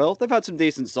experience with Chevelle. They've had some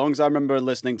decent songs. I remember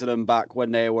listening to them back when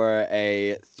they were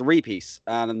a 3-piece,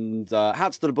 and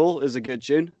Hats to the Bull is a good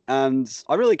tune. And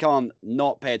I really can't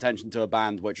not pay attention to a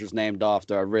band which was named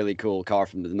after a really cool car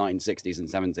from the 1960s and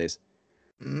 70s.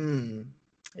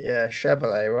 Yeah,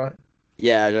 Chevrolet, right?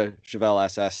 Yeah, the Chevelle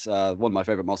SS, one of my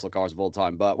favorite muscle cars of all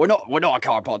time. But we're not a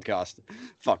car podcast.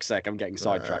 Fuck's sake, I'm getting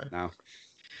sidetracked now.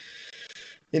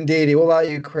 Indeed. What about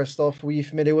you, Christoph? Were you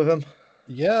familiar with them?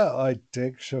 Yeah, I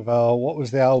dig Chevelle. What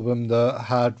was the album that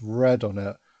had red on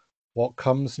it? What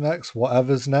Comes Next?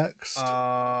 Whatever's Next?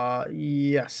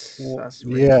 Yes. That's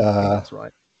yeah. that's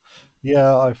right.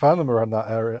 Yeah, I found them around that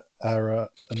era,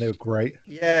 and they were great.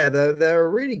 Yeah, they're a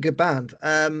really good band.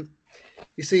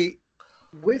 You see,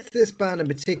 with this band in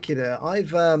particular,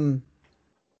 I've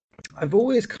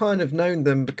always kind of known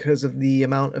them because of the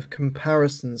amount of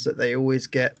comparisons that they always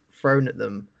get thrown at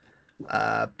them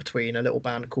between a little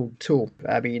band called Tool.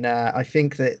 I mean, I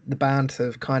think that the band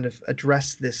have kind of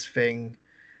addressed this thing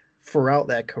throughout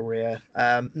their career,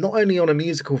 not only on a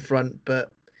musical front,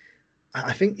 but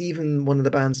I think even one of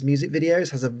the band's music videos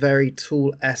has a very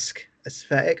Tool-esque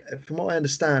aesthetic. From what I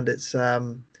understand, it's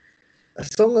a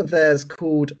song of theirs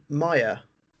called Maya,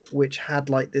 which had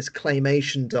like this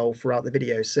claymation doll throughout the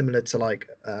video, similar to like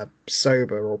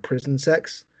Sober or Prison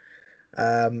Sex.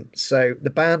 So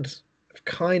the band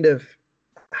kind of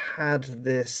had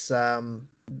this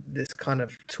this kind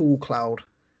of Tool cloud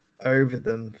over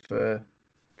them for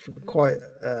quite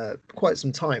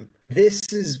some time. This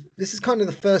is kind of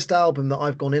the first album that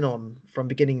I've gone in on from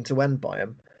beginning to end by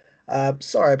them.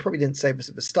 Sorry, I probably didn't say this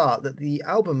at the start, that the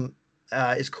album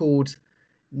is called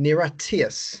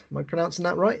Neratius. Am I pronouncing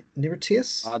that right?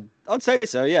 Neratius? I'd say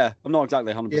so, yeah. I'm not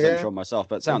exactly 100% sure myself,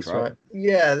 but it sounds right.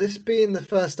 Yeah, this being the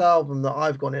first album that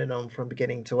I've gone in on from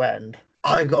beginning to end,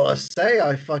 I gotta say,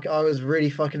 I was really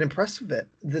fucking impressed with it.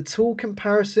 The Tool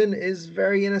comparison is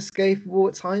very inescapable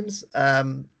at times,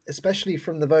 especially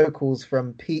from the vocals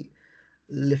from Pete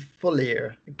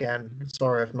Lefolier. Again,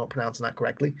 sorry if I'm not pronouncing that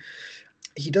correctly.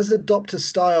 He does adopt a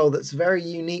style that's very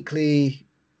uniquely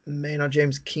Maynard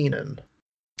James Keenan,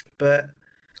 but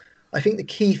I think the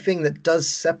key thing that does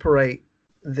separate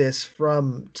this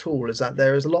from Tool is that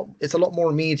there is a lot. It's a lot more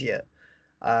immediate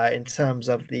in terms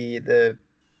of the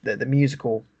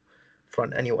musical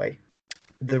front. Anyway,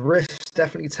 the riffs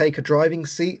definitely take a driving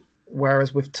seat,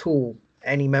 whereas with Tool,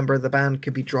 any member of the band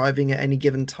could be driving at any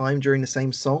given time during the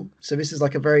same song. So this is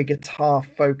like a very guitar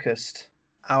focused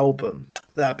album.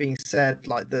 That being said,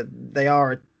 like they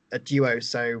are a duo,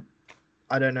 so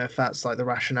I don't know if that's like the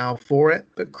rationale for it.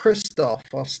 But Christoph,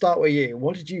 I'll start with you.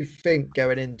 What did you think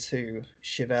going into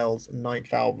Chevelle's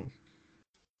ninth album?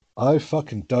 I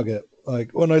fucking dug it.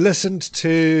 Like when I listened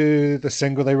to the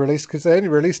single they released, because they only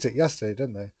released it yesterday,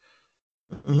 didn't they?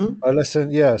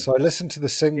 Mm-hmm. So I listened to the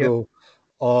Yep. single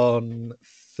on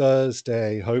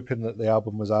Thursday, hoping that the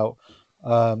album was out,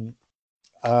 um,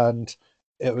 and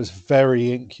it was very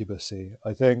Incubusy.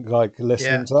 I think like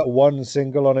listening Yeah. to that one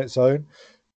single on its own,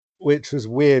 which was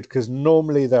weird because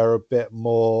normally they're a bit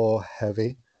more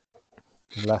heavy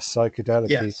and less psychedelic.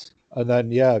 Yes. And then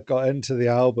got into the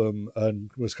album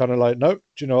and was kind of like, nope,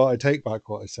 do you know what? I take back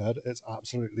what I said. It's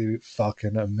absolutely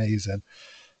fucking amazing.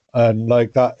 And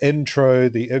like that intro,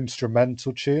 the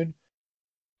instrumental tune,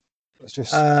 it's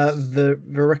just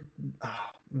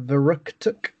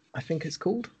Veruktuk, I think it's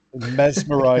called.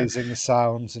 mesmerizing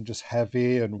sounds and just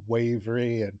heavy and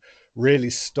wavery and really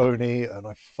stony. And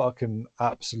I fucking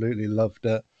absolutely loved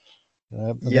it.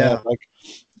 And then Yeah. like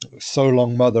So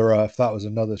Long Mother Earth, that was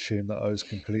another tune that I was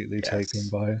completely taken Yes.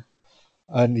 by.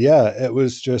 And it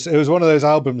was one of those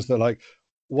albums that like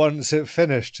once it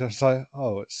finished, it's like,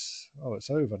 it's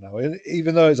over now.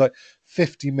 Even though it's like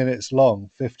 50 minutes long,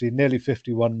 nearly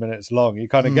 51 minutes long, you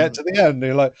kind of get to the end and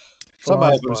you're like, some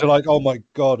Flies albums are by. like, oh my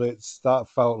god, that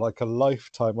felt like a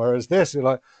lifetime. Whereas this, you're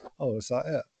like, oh, is that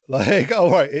it? Like, all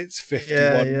right, it's Yeah,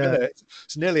 51 yeah, minutes.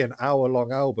 It's nearly an hour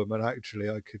long album, and actually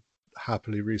I could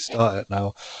happily restart it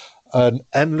now. And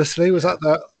Endlessly was yeah.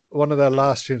 that one of their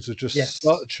last tunes was just Yes.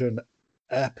 such an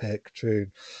epic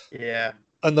tune. Yeah.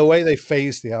 And the way they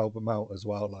phased the album out as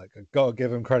well, like I gotta give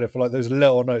them credit for like those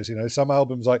little notes. Some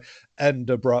albums like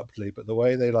end abruptly, but the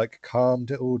way they like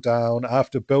calmed it all down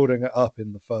after building it up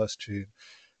in the first tune,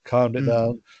 calmed it Mm.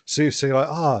 down. So you see, like,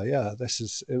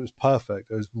 it was perfect.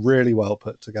 It was really well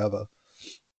put together.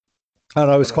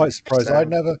 And I was quite surprised.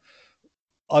 100%.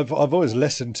 I've always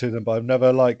listened to them, but I've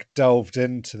never like delved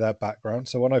into their background.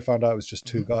 So when I found out it was just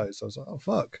two Mhm. guys, I was like, oh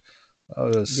fuck, that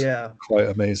was Yeah. quite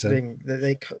amazing.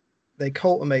 They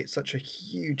cultivate such a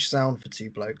huge sound for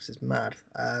two blokes. It's mad.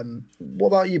 What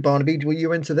about you, Barnaby? Were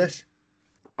you into this?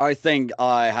 I think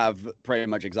I have pretty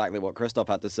much exactly what Christoph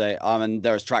had to say. And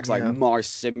there's tracks like Yeah. Mars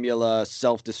Simula,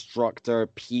 Self Destructor,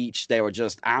 Peach. They were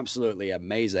just absolutely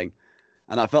amazing.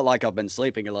 And I felt like I've been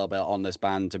sleeping a little bit on this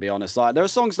band, to be honest. Like, there are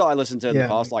songs that I listened to in the Yeah.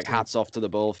 Me past, like too. Hats Off to the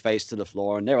Bull, Face to the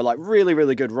Floor, and they were like really,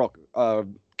 really good rock,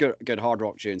 good hard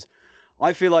rock tunes.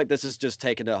 I feel like this has just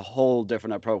taken a whole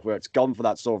different approach where it's gone for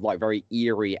that sort of like very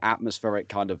eerie, atmospheric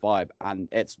kind of vibe. And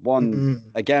it's one, Mm.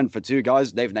 again, for two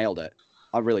guys, they've nailed it.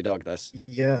 I really dug this.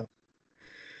 Yeah.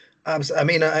 I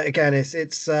mean, again,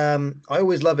 it's. I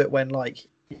always love it when like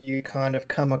you kind of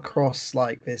come across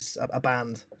like this a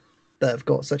band that have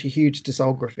got such a huge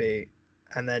discography,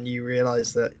 and then you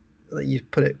realize that you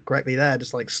put it correctly there,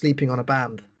 just like sleeping on a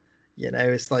band.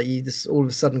 It's like you just all of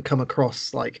a sudden come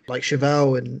across like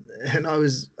Chevelle, and I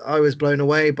was blown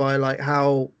away by like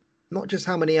how not just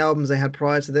how many albums they had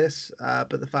prior to this,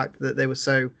 but the fact that they were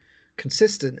so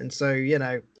consistent and so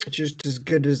just as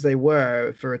good as they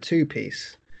were for a two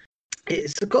piece.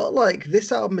 It's got like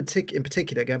this album in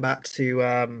particular, going back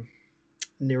to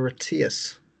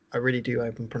Neurotius. I really do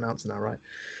hope I'm pronouncing that right.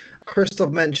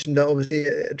 Christoph mentioned that obviously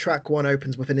track one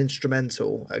opens with an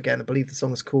instrumental. Again, I believe the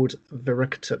song is called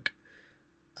Veruktuk.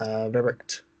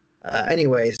 Verukt.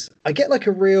 Anyways, I get like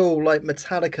a real like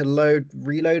Metallica load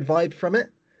reload vibe from it.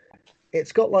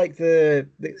 It's got like the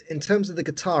in terms of the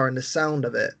guitar and the sound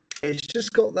of it, it's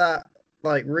just got that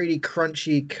like really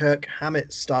crunchy Kirk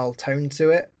Hammett style tone to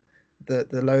it that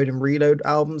the Load and Reload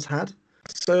albums had.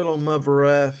 So Long Mother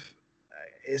Earth,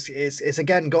 it's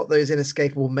again got those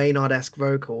inescapable Maynard-esque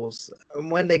vocals, and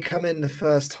when they come in the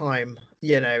first time,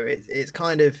 it's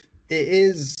kind of it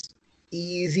is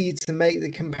easy to make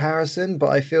the comparison,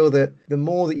 but I feel that the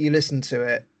more that you listen to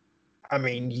it, I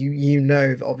mean,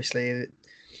 that obviously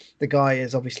the guy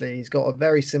is obviously he's got a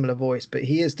very similar voice, but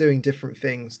he is doing different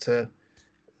things to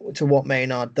what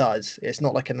Maynard does. It's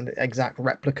not like an exact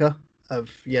replica of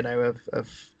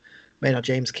Maynard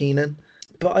James Keenan,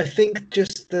 but I think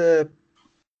just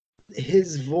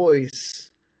his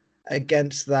voice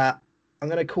against that,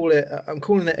 I'm calling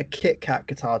it a Kit Kat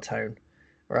guitar tone,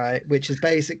 right? Which is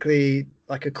basically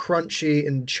like a crunchy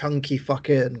and chunky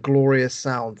fucking glorious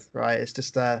sound, right? It's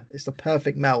the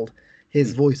perfect meld.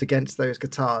 His Mm. voice against those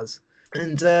guitars,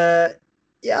 and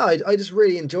yeah, I just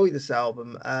really enjoy this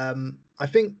album. I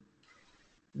think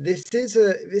this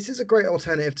is a great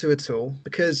alternative to a Tool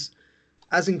because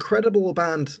as incredible a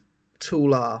band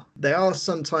Tool are, they are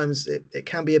sometimes it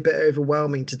can be a bit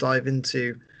overwhelming to dive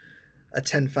into a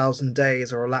 10,000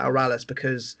 Days or a Lateralis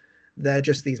because they're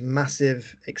just these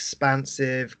massive,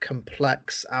 expansive,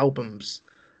 complex albums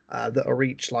that are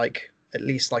each like at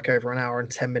least like over an hour and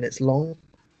 10 minutes long.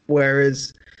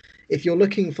 Whereas if you're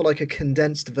looking for like a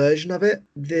condensed version of it,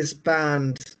 this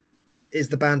band is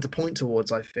the band to point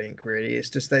towards, I think, really. It's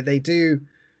just they do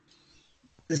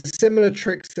the similar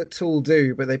tricks that Tool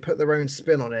do, but they put their own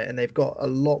spin on it and they've got a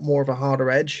lot more of a harder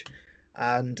edge.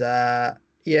 And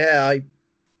yeah,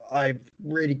 I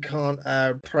really can't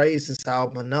praise this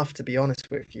album enough, to be honest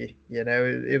with you. You know,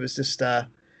 it was just a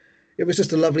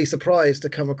lovely surprise to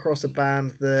come across a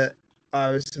band that I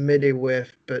was familiar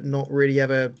with, but not really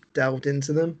ever delved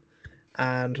into them.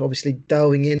 And obviously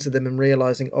delving into them and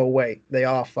realizing, oh wait, they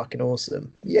are fucking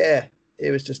awesome. Yeah,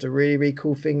 it was just a really really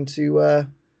cool thing to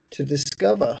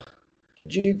discover.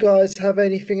 Do you guys have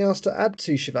anything else to add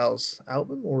to Chevelle's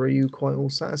album, or are you quite all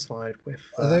satisfied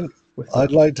I think with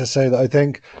I'd that? like to say that I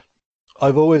think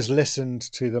I've always listened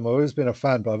to them. I've always been a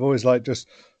fan, but I've always like just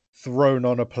thrown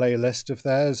on a playlist of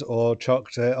theirs or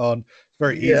chucked it on. It's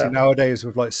very easy Yeah, nowadays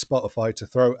with like Spotify to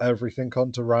throw everything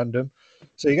onto random.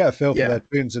 So you get a feel for yeah. their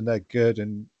tunes and they're good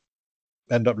and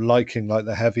end up liking like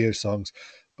the heavier songs.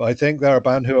 But I think they're a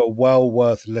band who are well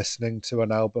worth listening to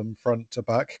an album front to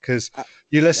back because Uh,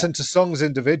 you yeah. listen to songs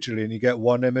individually and you get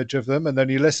one image of them, and then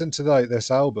you listen to like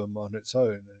this album on its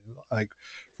own, like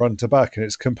front to back, and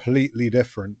it's completely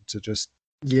different to just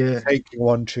Yeah, taking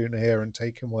one tune here and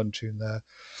taking one tune there.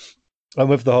 And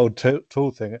with the whole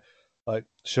Tool thing, like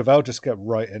Chevelle just get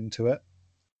right into it.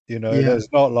 You know, yeah.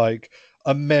 there's not like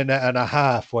a minute and a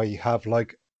half where you have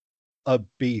like a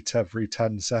beat every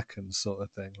 10 seconds sort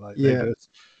of thing. Like they Yeah, just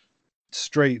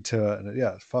straight to it, and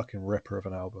yeah, fucking ripper of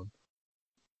an album.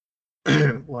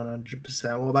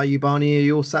 100%. What about you, Barney? Are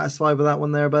you all satisfied with that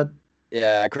one there, bud?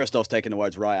 Yeah, Christoph's taking the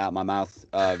words right out of my mouth.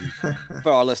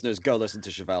 For our listeners, go listen to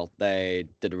Chevelle. They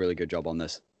did a really good job on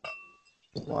this.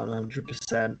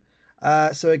 100%.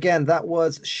 So again, that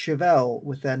was Chevelle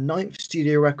with their ninth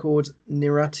studio record,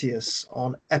 Neratius,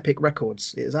 on Epic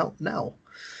Records. It is out now.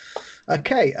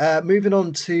 Okay, moving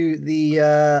on to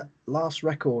the last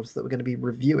records that we're going to be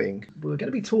reviewing. We're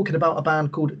going to be talking about a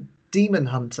band called Demon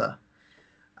Hunter.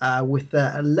 With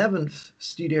their 11th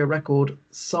studio record,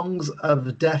 Songs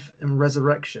of Death and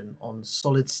Resurrection on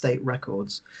Solid State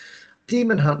Records.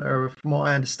 Demon Hunter, from what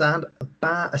I understand,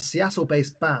 a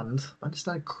Seattle-based band. I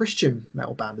understand a Christian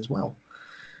metal band as well,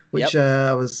 which Yep.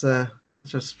 I was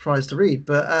just surprised to read.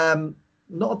 But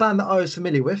not a band that I was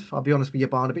familiar with. I'll be honest with you,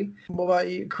 Barnaby. What about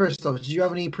you, Christoph? Did you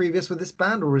have any previous with this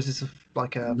band, or is this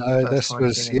like a No, first this time thing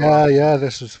was as well?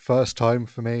 this was the first time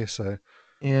for me. So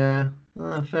Yeah,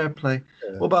 fair play.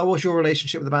 yeah. What's your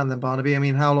relationship with the band then, Barnaby? I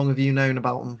mean, how long have you known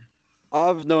about them?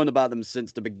 I've known about them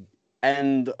since the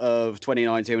end of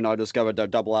 2019 when I discovered their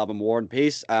double album War and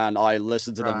Peace, and I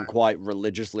listened to them Right. quite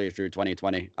religiously through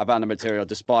 2020. I found the material,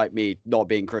 despite me not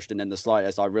being Christian in the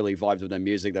slightest, I really vibed with their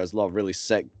music. There's a lot of really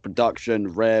sick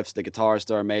production, riffs, the guitarists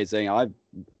are amazing. I'd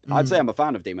say Mm. I'm a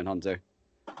fan of Demon Hunter.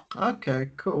 Okay,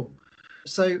 cool.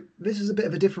 So this is a bit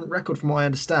of a different record from what I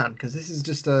understand, because this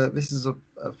is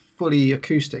a fully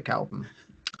acoustic album.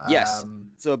 Yes.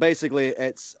 Um, So basically,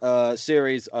 it's a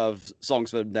series of songs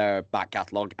from their back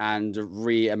catalogue and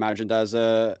reimagined as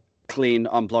a clean,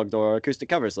 unplugged, or acoustic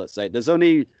covers, let's say. There's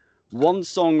only one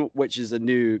song which is a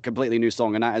completely new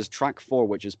song, and that is track 4,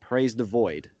 which is Praise the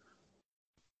Void.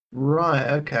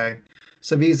 right, okay.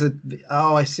 So these are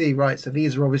oh, I see. Right, so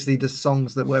these are obviously the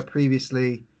songs that were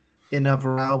previously in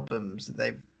other albums that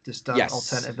they've just done Yes.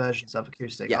 alternative versions of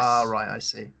acoustic. Ah, Yes. right, I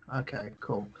see. Okay,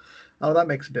 cool. Oh, that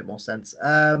makes a bit more sense.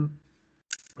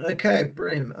 Okay,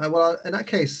 brilliant. Well, in that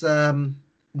case,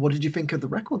 what did you think of the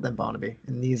record then, Barnaby?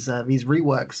 In these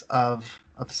reworks of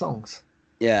songs?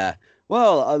 Yeah.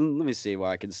 Well, let me see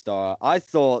where I can start. I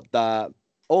thought that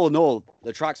all in all,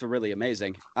 the tracks were really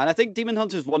amazing. And I think Demon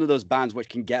Hunter is one of those bands which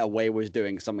can get away with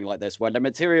doing something like this, where the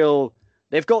material,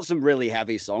 they've got some really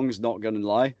heavy songs, not gonna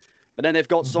lie. But then they've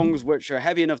got Hmm. songs which are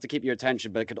heavy enough to keep your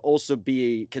attention, but could also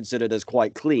be considered as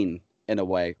quite clean in a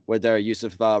way, with their use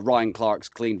of Ryan Clark's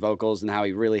clean vocals and how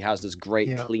he really has this great,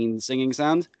 Yeah, clean singing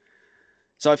sound.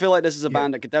 So I feel like this is a yeah,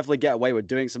 band that could definitely get away with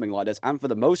doing something like this. And for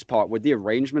the most part, with the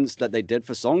arrangements that they did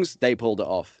for songs, they pulled it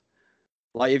off.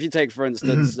 Like if you take, for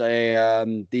instance,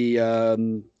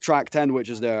 the track 10, which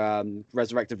is the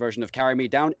resurrected version of "Carry Me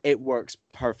Down," it works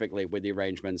perfectly with the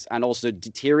arrangements, and also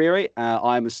 "Deteriorate,"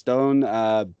 "I'm a Stone,"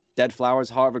 "Dead Flowers,"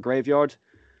 "Heart of a Graveyard."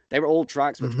 They were all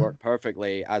tracks which work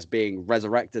perfectly as being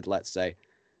resurrected, let's say.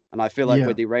 And I feel like Yeah.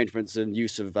 with the arrangements and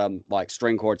use of like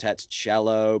string quartets,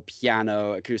 cello,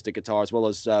 piano, acoustic guitar, as well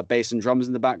as bass and drums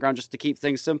in the background, just to keep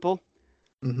things simple,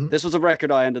 this was a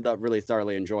record I ended up really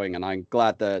thoroughly enjoying, and I'm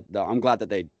glad that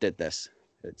they did this.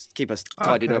 It's keep us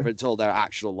tidied over until their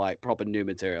actual like proper new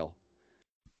material.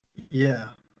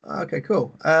 Yeah. Okay,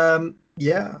 cool.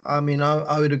 Yeah, I mean,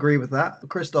 I would agree with that.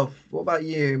 Christoph, what about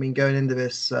you? I mean, going into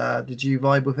this, did you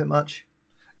vibe with it much?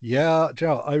 Yeah,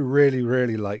 Joe, I really,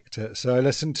 really liked it. So I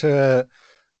listened to it a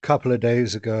couple of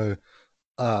days ago,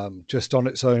 just on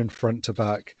its own front to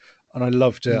back, and I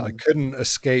loved it. I couldn't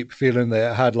escape feeling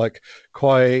that it had like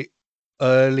quite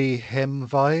early hymn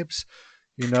vibes,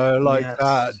 like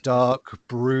that Yes. dark,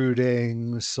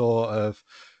 brooding sort of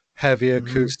heavy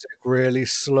acoustic, really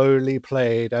slowly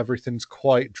played. Everything's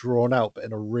quite drawn out, but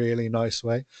in a really nice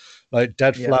way. Like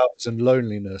Dead Yeah. Flowers and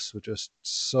Loneliness were just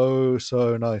so,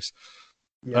 so nice.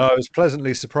 Yeah. I was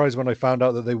pleasantly surprised when I found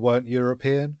out that they weren't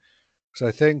European. Because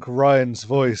I think Ryan's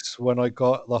voice, when I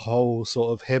got the whole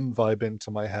sort of hymn vibe into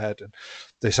my head, and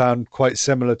they sound quite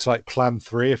similar to like Plan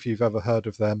 3, if you've ever heard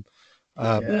of them.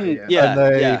 And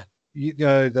Yeah.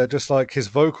 they're just like his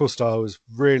vocal style was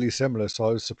really similar. So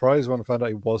I was surprised when I found out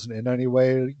he wasn't in any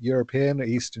way European,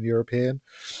 Eastern European.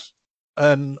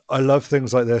 And I love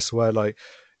things like this where like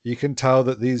you can tell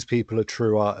that these people are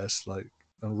true artists, like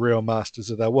and real masters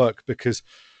of their work. Because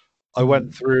I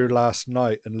went through last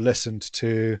night and listened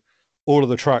to all of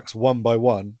the tracks one by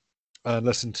one and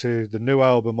listened to the new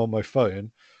album on my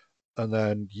phone and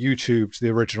then YouTubed the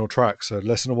original track. So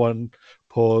listen to one,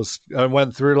 pause, and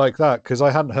went through like that because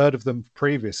I hadn't heard of them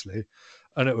previously.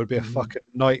 And it would be a fucking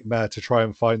nightmare to try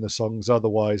and find the songs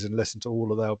otherwise and listen to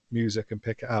all of their music and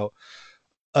pick it out.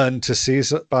 And to see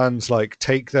bands like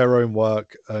take their own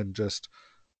work and just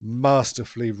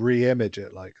masterfully re-image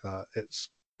it like that, it's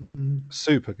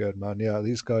super good, man. Yeah,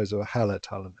 these guys are hella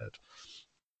talented.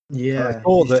 I Yeah.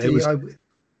 thought You that it see, was.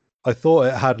 I thought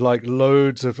it had like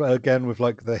loads of, again with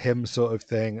like the hymn sort of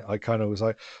thing. I kind of was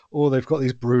like, oh, they've got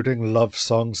these brooding love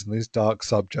songs and these dark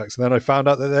subjects. And then I found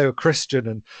out that they were Christian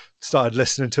and started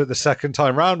listening to it the second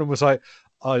time round and was like,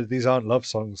 oh, these aren't love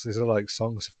songs. These are like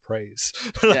songs of praise.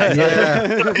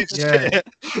 Yeah.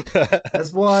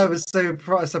 That's why I was so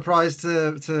surprised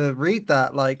to read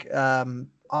that. Like,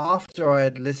 after I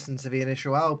had listened to the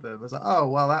initial album, I was like, oh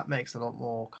well, that makes a lot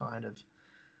more kind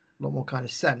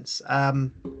of sense.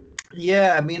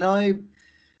 Yeah, I mean,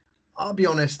 I'll be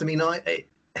honest. I mean, I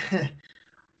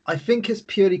think it's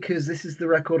purely because this is the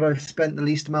record I've spent the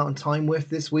least amount of time with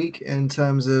this week in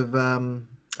terms of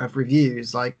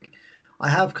reviews. Like, I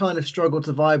have kind of struggled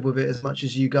to vibe with it as much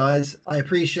as you guys. I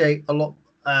appreciate a lot,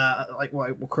 like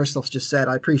what Christoph's just said.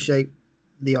 I appreciate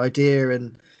the idea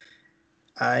and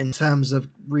in terms of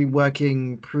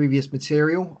reworking previous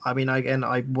material. I mean, again,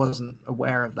 I wasn't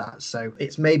aware of that, so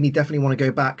it's made me definitely want to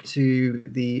go back to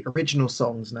the original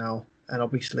songs now and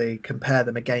obviously compare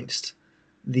them against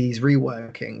these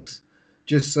reworkings,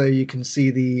 just so you can see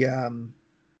the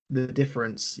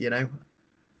difference,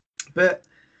 But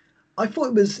I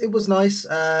thought it was nice.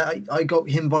 I got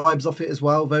him vibes off it as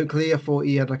well vocally. I thought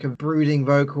he had like a brooding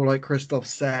vocal, like Christoph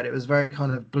said. It was very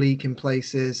kind of bleak in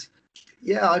places.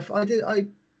 Yeah, I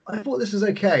thought this was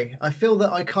okay. I feel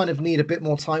that I kind of need a bit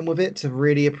more time with it to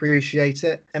really appreciate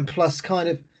it, and plus, kind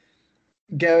of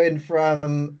going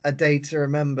from A Day to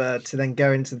Remember to then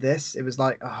go into this, it was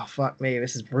like, oh fuck me,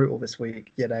 this is brutal this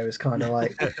week. It's kind of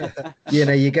like,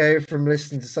 you go from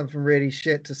listening to something really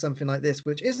shit to something like this,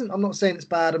 which isn't. I'm not saying it's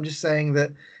bad. I'm just saying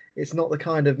that it's not the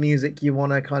kind of music you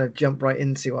want to kind of jump right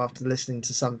into after listening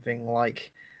to something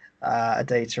like A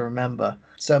Day to Remember.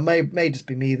 So it may just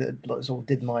be me that sort of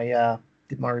did my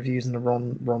reviews in the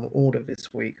wrong order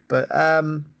this week. But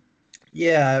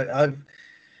yeah,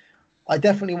 I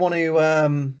definitely want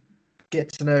to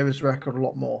get to know his record a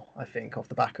lot more. I think off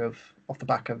the back of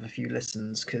a few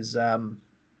listens, because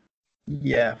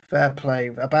yeah, fair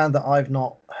play. A band that I've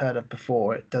not heard of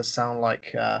before. It does sound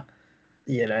like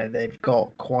they've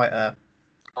got quite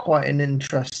an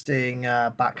interesting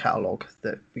back catalogue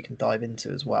that we can dive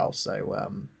into as well.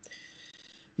 So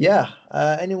yeah,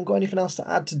 anyone got anything else to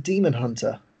add to Demon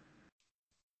Hunter?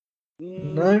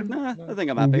 No, Nah, I think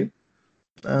I'm happy.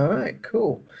 All right,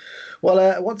 cool.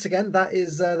 Well, once again, that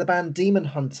is the band Demon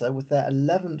Hunter with their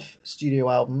 11th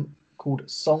studio album called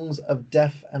Songs of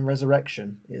Death and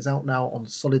Resurrection. It is out now on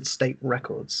Solid State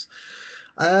Records.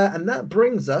 And that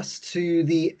brings us to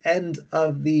the end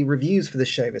of the reviews for the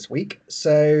show this week.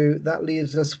 So that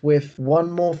leaves us with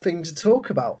one more thing to talk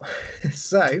about.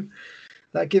 So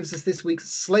that gives us this week's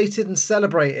Slated and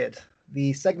Celebrated,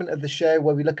 the segment of the show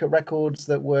where we look at records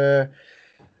that were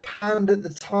panned at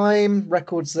the time,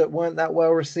 records that weren't that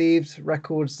well received,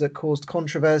 records that caused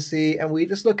controversy, and we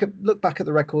just look back at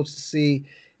the records to see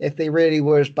if they really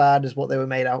were as bad as what they were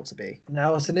made out to be.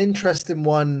 Now, it's an interesting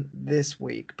one this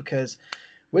week because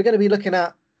we're going to be looking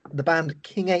at the band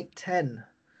King 810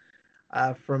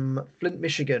 from Flint,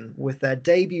 Michigan, with their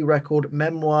debut record,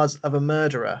 Memoirs of a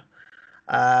Murderer.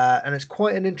 And it's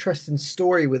quite an interesting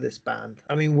story with this band.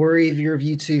 I mean, were either of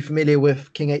you two familiar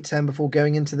with King 810 before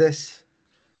going into this?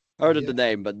 Heard of the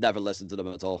name, but never listened to them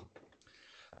at all.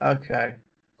 Okay.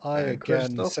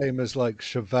 Again, same as like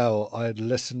Chevelle, I had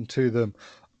listened to them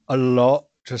a lot,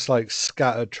 just like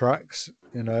scattered tracks,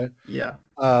 you know. Yeah.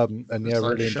 And yeah,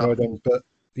 like really enjoyed them.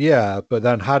 But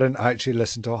then hadn't actually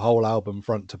listened to a whole album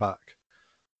front to back.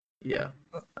 Yeah.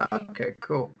 Okay,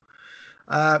 cool.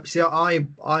 See,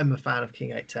 I'm a fan of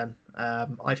King 810.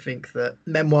 I think that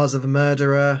Memoirs of a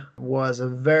Murderer was a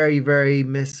very, very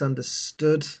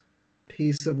misunderstood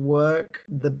piece of work.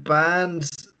 The band,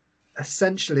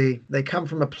 essentially, they come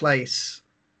from a place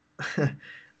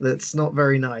that's not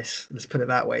very nice. Let's put it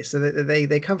that way. So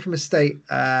they come from a state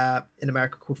in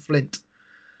America called Flint.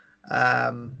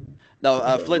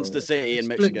 Flint's the city in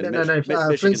Michigan.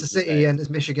 Flint's the city and it's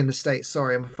Michigan the state.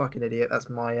 Sorry, I'm a fucking idiot. That's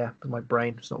my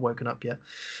brain. It's not woken up yet.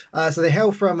 So they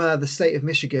hail from the state of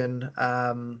Michigan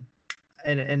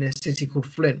in a city called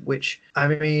Flint, which, I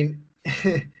mean,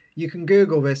 you can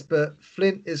Google this, but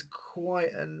Flint is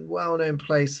quite a well-known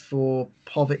place for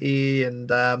poverty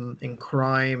and in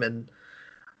crime, and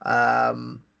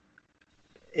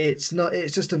it's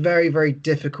just a very, very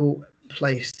difficult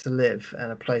place to live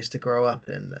and a place to grow up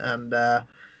in. And the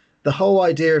whole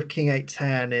idea of King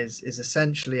 810 is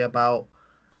essentially about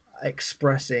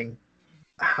expressing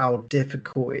how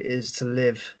difficult it is to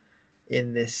live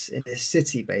in this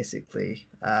city, basically,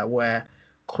 where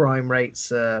crime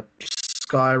rates are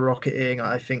skyrocketing.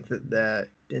 I think that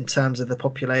in terms of the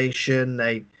population,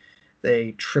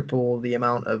 they triple the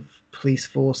amount of police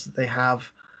force that they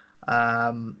have.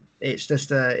 It's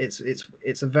just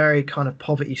it's a very kind of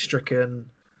poverty-stricken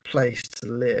place to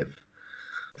live.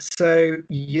 So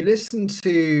you listen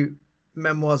to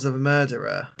Memoirs of a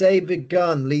Murderer. David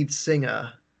Gunn, lead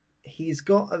singer, he's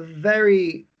got a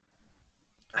very,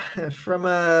 from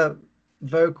a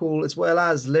vocal as well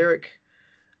as lyric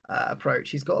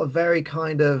approach, he's got a very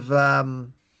kind of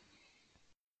on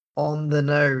the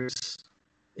nose,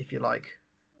 if you like,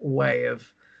 way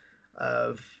of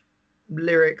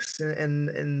lyrics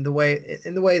in the way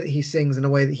that he sings and the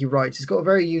way that he writes. He's got a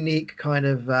very unique kind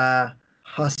of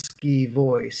husky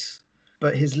voice,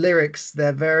 but his lyrics,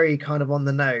 they're very kind of on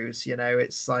the nose, you know.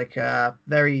 It's like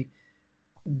very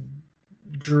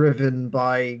driven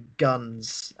by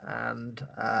guns and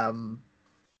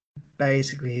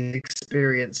basically his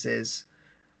experiences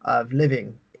of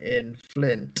living in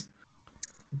Flint.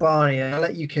 Barney, I'll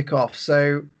let you kick off.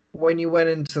 So when you went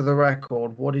into the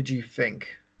record, what did you think?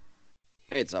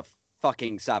 It's a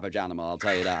fucking savage animal, I'll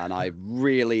tell you that, and I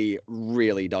really,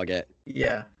 really dug it.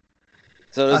 Yeah.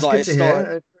 So it was like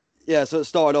it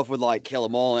started off with like Kill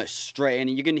 'Em All, and it's straight in,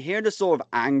 and you can hear the sort of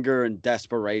anger and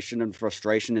desperation and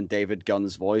frustration in David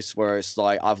Gunn's voice, where it's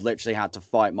like, I've literally had to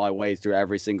fight my way through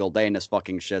every single day in this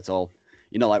fucking shithole.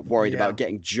 You know, like worried about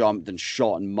getting jumped and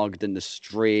shot and mugged in the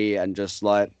street, and just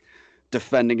like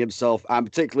defending himself. And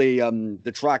particularly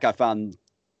the track I found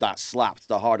that slapped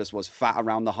the hardest was Fat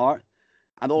Around the Heart.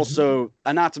 And also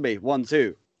Anatomy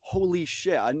 1-2. Holy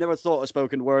shit, I never thought a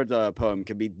spoken word poem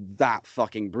could be that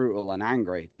fucking brutal and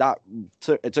angry.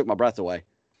 It took my breath away.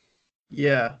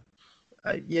 Yeah.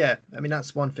 Yeah, I mean,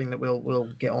 that's one thing that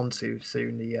we'll get onto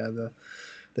soon,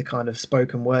 the kind of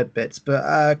spoken word bits.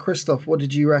 But Christoph, what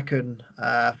did you reckon,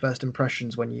 first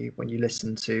impressions when you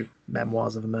listened to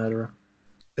Memoirs of a Murderer?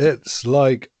 It's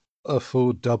like a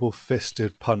full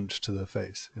double-fisted punch to the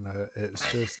face. You know,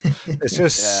 it's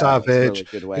just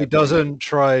savage. Really he doesn't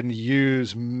try and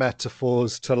use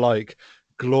metaphors to like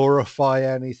glorify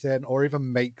anything or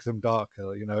even make them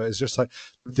darker. You know, it's just like,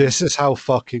 this is how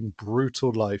fucking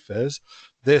brutal life is.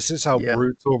 This is how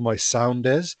brutal my sound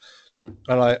is.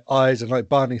 And like eyes, and like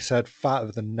Barney said, fat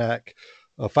of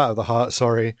the heart,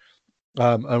 sorry.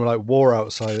 And like War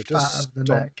Outside, just fat of the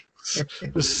neck.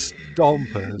 Just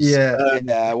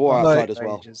stompers. War Outside as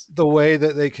well. The way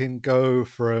that they can go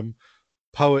from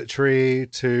poetry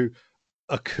to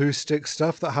acoustic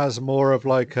stuff that has more of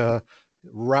like a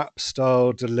rap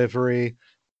style delivery,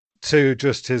 to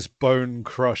just his bone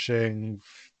crushing,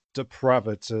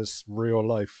 depravitous real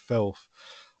life filth.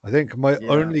 I think my Yeah.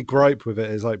 only gripe with it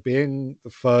is like being the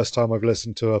first time I've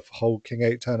listened to a whole King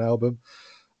 810 album.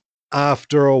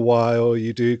 After a while,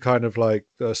 you do kind of like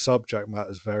the subject matter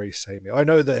is very samey. I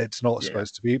know that it's not Yeah.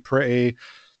 supposed to be pretty.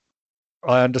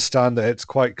 I understand that it's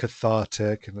quite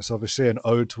cathartic, and it's obviously an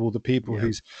ode to all the people Yeah.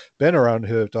 who's been around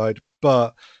who have died.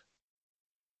 But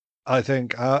I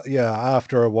think,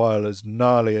 after a while, as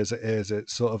gnarly as it is,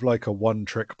 it's sort of like a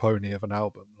one-trick pony of an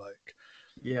album. Like,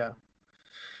 Yeah.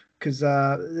 Because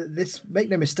this, make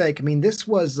no mistake, I mean, this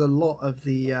was a lot of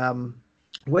the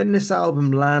when this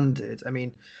album landed. I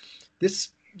mean,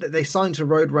 they signed to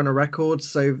Roadrunner Records,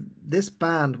 so this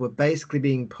band were basically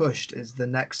being pushed as the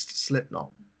next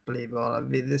Slipknot. Believe it or not, I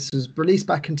mean, this was released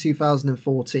back in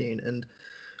 2014, and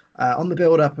on the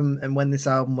build up and when this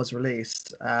album was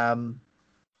released,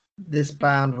 this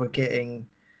band were getting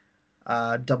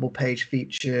double page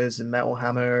features in Metal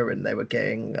Hammer, and they were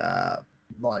getting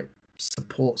like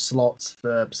support slots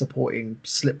for supporting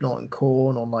Slipknot and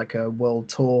Korn on like a world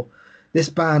tour. This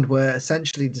band were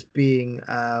essentially just being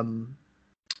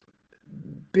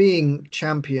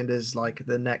championed as like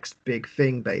the next big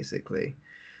thing, basically.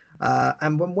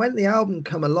 And when the album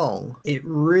come along, it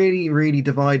really, really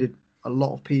divided a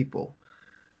lot of people.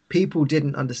 People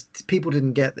didn't understand. People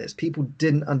didn't get this. People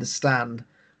didn't understand.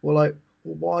 Well, like,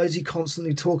 why is he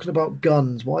constantly talking about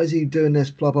guns? Why is he doing this?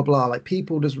 Blah blah blah. Like,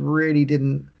 people just really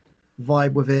didn't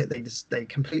vibe with it. They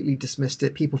completely dismissed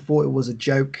it. People thought it was a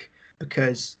joke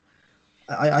because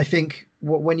I think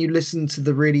when you listen to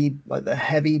the really like the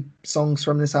heavy songs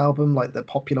from this album, like the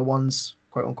popular ones,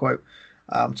 quote unquote,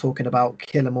 talking about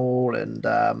Kill 'Em All and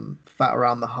Fat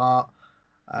Around the Heart,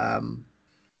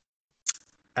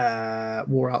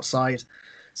 War Outside.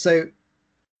 So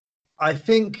I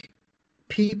think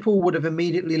people would have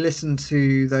immediately listened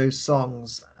to those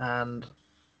songs and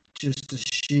just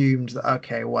assumed that,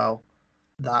 okay, well,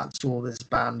 that's all this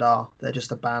band are. They're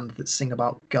just a band that sing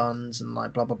about guns and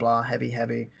like blah blah blah,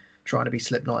 heavy, trying to be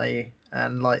Slipknot-y,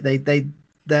 and like they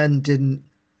then didn't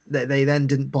they then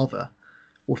didn't bother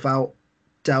without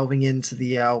delving into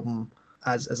the album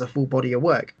as a full body of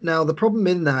work. Now the problem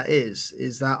in that is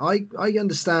that I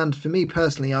understand, for me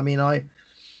personally, I mean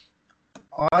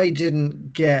I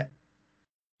didn't get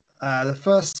the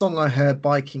first song I heard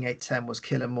by King 810 was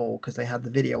Kill 'Em All because they had the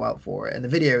video out for it, and the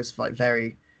video is like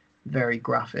very, very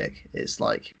graphic. It's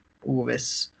like all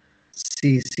this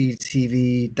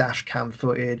CCTV dash cam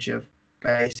footage of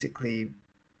basically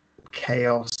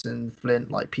chaos and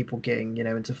Flint, like people getting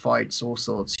into fights, all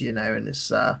sorts, and it's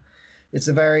a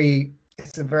very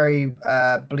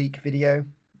bleak video,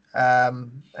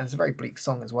 and it's a very bleak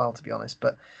song as well, to be honest.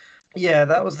 But yeah,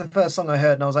 that was the first song I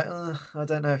heard, and I was like, I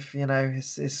don't know if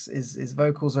his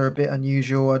vocals are a bit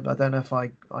unusual. I don't know if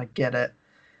I get it.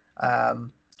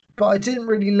 But I didn't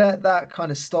really let that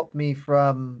kind of stop me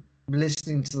from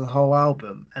listening to the whole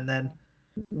album. And then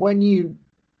when you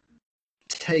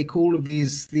take all of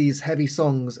these heavy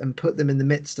songs and put them in the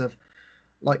midst of,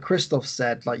 like Christoph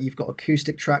said, like you've got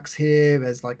acoustic tracks here,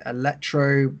 there's like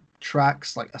electro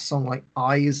tracks, like a song like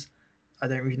Eyes. I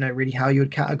don't really know really how you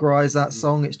would categorize that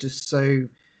song. It's just so,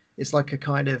 it's like a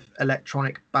kind of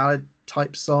electronic ballad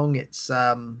type song. It's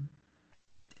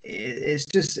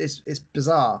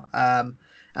bizarre.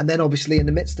 And then obviously in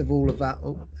the midst of all of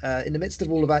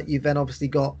that, you've then obviously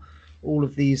got all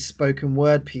of these spoken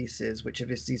word pieces, which are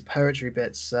just these poetry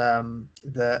bits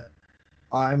that,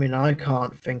 I mean, I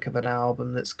can't think of an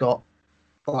album that's got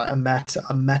like a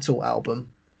metal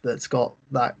album that's got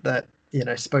that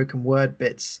spoken word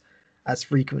bits as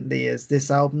frequently as this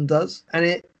album does. And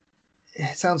it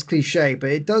sounds cliche,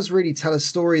 but it does really tell a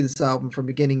story, this album, from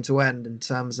beginning to end, in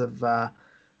terms of the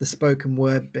spoken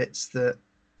word bits that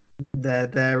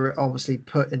they're obviously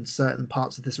put in certain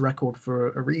parts of this record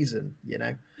for a reason.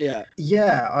 Yeah,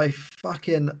 I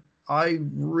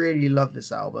really love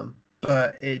this album,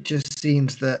 but it just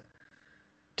seems that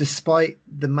despite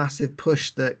the massive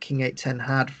push that King 810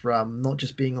 had from not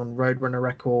just being on Roadrunner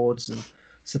Records and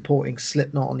supporting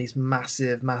Slipknot on these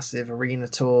massive arena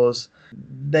tours,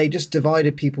 they just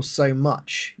divided people so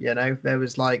much. There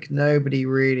was like nobody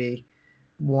really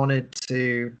wanted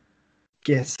to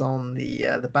get on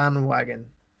the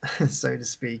bandwagon, so to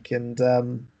speak, and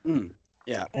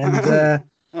yeah, and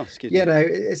oh, excuse me.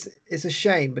 it's a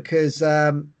shame because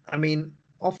I mean,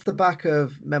 off the back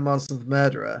of Memoirs of a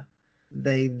Murderer,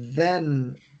 they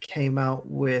then came out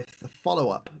with a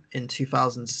follow-up in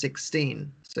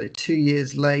 2016, so 2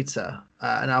 years later,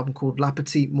 an album called La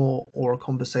Petite Mort, or A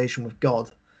Conversation with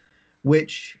God,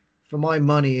 which for my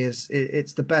money it's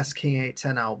the best King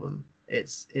 810 album.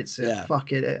 It's a Yeah.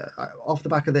 fuck it. Off the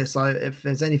back of this, if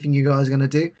there's anything you guys are gonna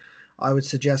do, I would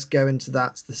suggest going to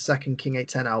the second King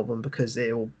 810 album because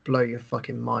it will blow your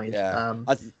fucking mind. Yeah,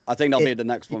 I think that'll be the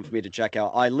next one for me to check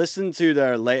out. I listened to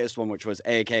their latest one, which was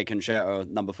AK Concerto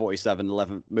Number 47,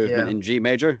 11th Movement in G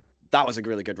major. That was a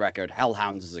really good record.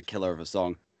 Hellhounds is a killer of a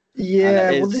song.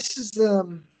 Yeah, well, this is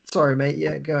sorry, mate.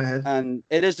 Yeah, go ahead. And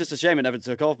it is just a shame it never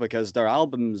took off because their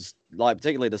albums, like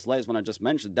particularly this latest one I just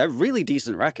mentioned, they're really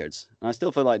decent records. And I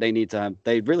still feel like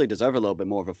they really deserve a little bit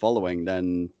more of a following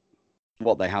than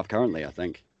what they have currently, I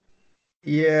think.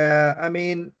 Yeah, I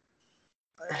mean,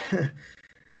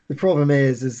 the problem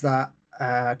is that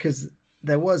because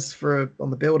there was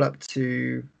on the build up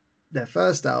to their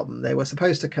first album, they were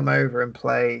supposed to come over and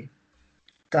play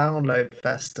Download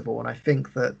Festival, and I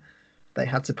think that they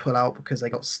had to pull out because they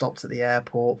got stopped at the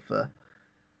airport for,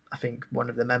 I think one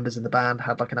of the members of the band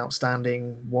had like an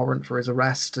outstanding warrant for his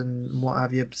arrest and what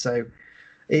have you. So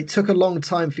it took a long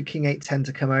time for King 810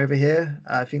 to come over here.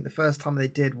 I think the first time they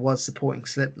did was supporting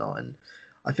Slipknot, and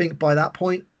I think by that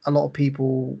point a lot of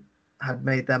people had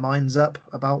made their minds up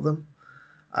about them.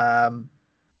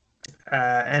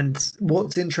 And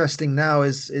what's interesting now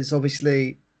is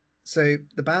obviously, so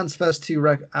the band's first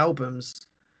two albums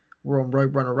were on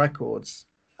Roadrunner Records,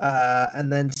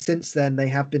 and then since then they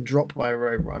have been dropped by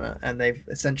Roadrunner, and they've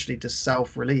essentially just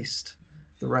self-released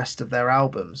the rest of their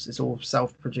albums. It's all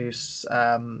self-produced,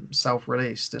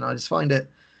 self-released, and I just find it,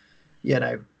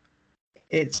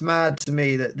 it's mad to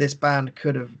me that this band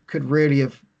could really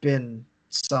have been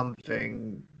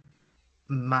something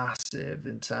massive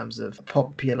in terms of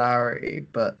popularity,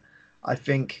 but I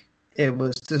think it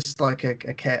was just like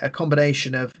a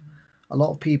combination of a lot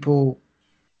of people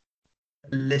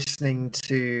listening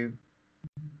to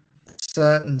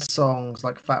certain songs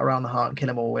like Fat Around the Heart and Kill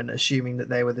 'Em All and assuming that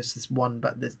they were this one,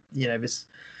 but this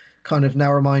kind of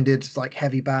narrow-minded like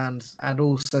heavy band, and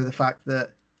also the fact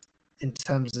that in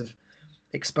terms of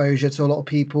exposure to a lot of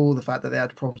people, the fact that they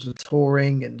had problems with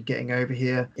touring and getting over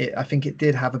here, I think it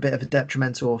did have a bit of a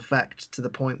detrimental effect to the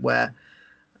point where,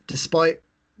 despite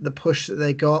the push that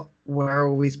they got, where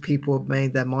all these people had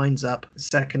made their minds up, the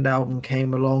second album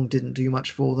came along, didn't do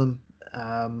much for them.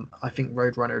 I think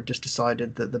Roadrunner just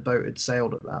decided that the boat had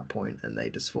sailed at that point, and they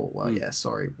just thought, well, yeah,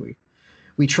 sorry,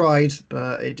 we tried,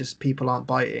 but it just, people aren't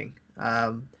biting.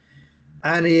 And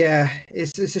yeah,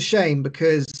 it's a shame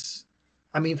because,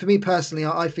 I mean, for me personally,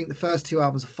 I think the first two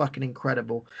albums are fucking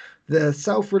incredible. The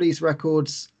self-release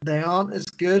records, they aren't as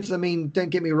good. I mean, don't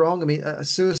get me wrong. I mean,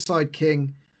 Suicide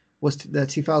King was the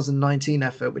 2019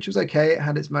 effort, which was okay. It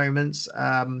had its moments.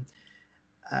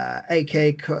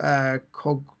 AK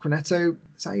Cornetto,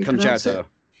 is that you pronounce it?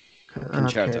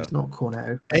 Concerto. Okay, it's not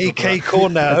Cornetto. AK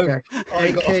Cornetto. Okay.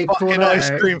 I got a AK fucking Cornetto. ice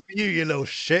cream for you, you little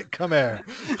shit. Come here.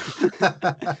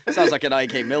 Sounds like an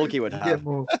IK Milky would have.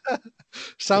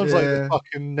 Sounds like the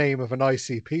fucking name of an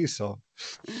ICP song.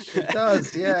 It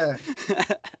does, yeah.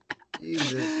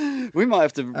 Jesus. We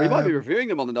might be reviewing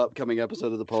them on an upcoming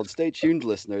episode of the pod. Stay tuned,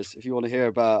 listeners, if you want to hear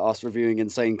about us reviewing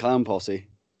Insane Clown Posse.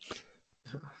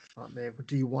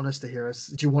 Do you want us to hear us?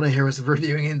 Do you want to hear us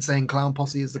reviewing Insane Clown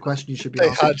Posse? Is the question you should be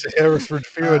asking. asking. They had to hear us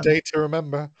review a day to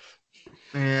remember.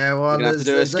 Yeah, well,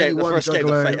 there's only one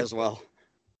Juggalo as well.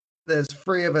 There's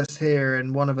three of us here,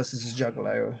 and one of us is a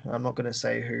Juggalo. I'm not going to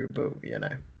say who, but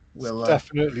we'll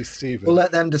definitely Steven. We'll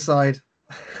let them decide.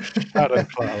 Shadow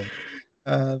Clown.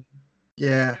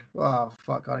 Yeah. Well,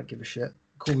 fuck. I don't give a shit.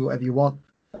 Call me whatever you want.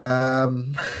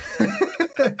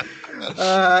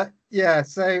 Yeah,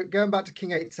 so going back to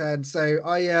King 810, so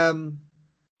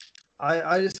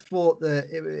I just thought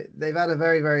that they've had a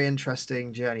very, very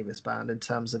interesting journey, this band, in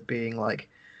terms of being like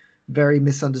very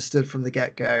misunderstood from the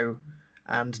get-go,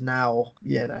 and now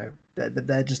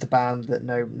they're just a band that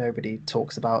nobody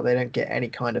talks about. They don't get any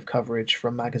kind of coverage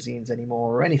from magazines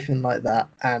anymore or anything like that,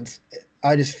 and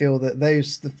I just feel that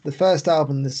the first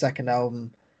album and the second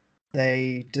album,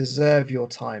 they deserve your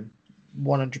time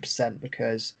 100%,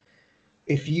 because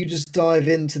if you just dive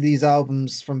into these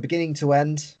albums from beginning to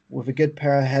end with a good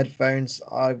pair of headphones,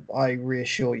 I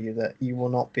reassure you that you will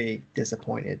not be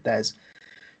disappointed. There's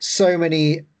so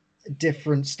many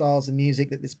different styles of music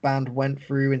that this band went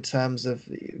through, in terms of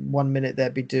 1 minute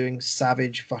they'd be doing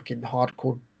savage fucking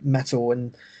hardcore metal,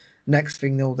 and next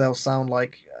thing they'll sound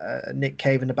like Nick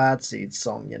Cave and the Bad Seeds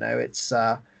song. It's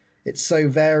so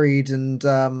varied, and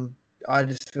I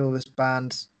just feel this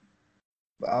band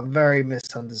are very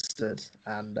misunderstood,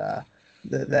 and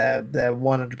they're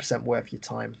 100% worth your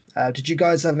time. Did you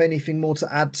guys have anything more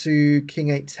to add to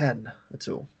King 810 at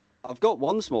all? I've got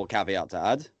one small caveat to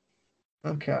add.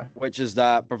 Okay. Which is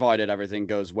that, provided everything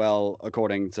goes well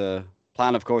according to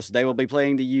Plan, of course, they will be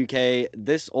playing the UK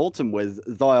this autumn with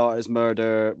Thy Art is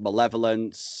Murder,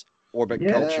 Malevolence, Orbit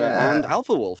Culture, and Yeah.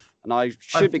 Alpha Wolf. And I I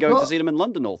should be going to forgot. see them in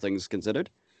London, all things considered.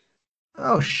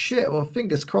 Oh shit! Well,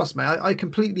 fingers crossed, mate. I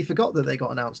completely forgot that they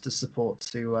got announced as support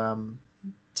to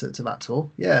that tour.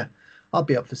 Yeah, I'll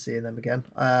be up for seeing them again.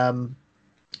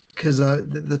 Because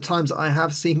the times that I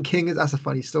have seen King, that's a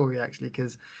funny story actually.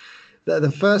 Because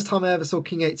the first time I ever saw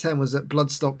King 810 was at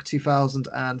Bloodstock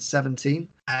 2017,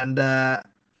 and I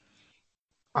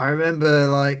remember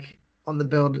like on the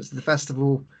build to the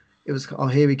festival, it was, oh,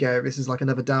 here we go. This is like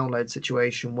another download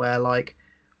situation where like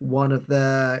one of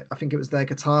their, I think it was their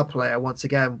guitar player, once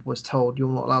again was told you're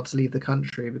not allowed to leave the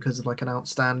country because of like an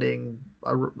outstanding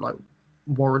like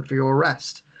warrant for your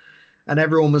arrest. And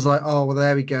everyone was like, oh, well,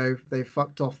 there we go. They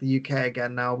fucked off the UK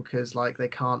again now because like they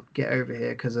can't get over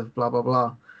here because of blah blah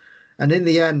blah. And in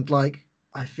the end, like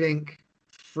I think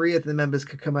three of the members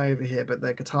could come over here, but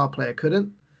their guitar player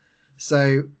couldn't.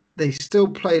 So they still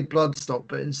played Bloodstock,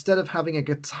 but instead of having a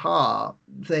guitar,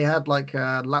 they had like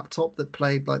a laptop that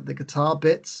played like the guitar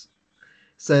bits.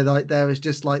 So like there was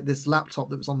just like this laptop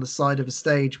that was on the side of a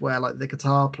stage where like the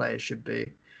guitar player should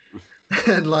be,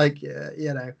 and like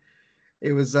you know,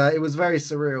 it was very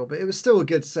surreal, but it was still a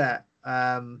good set.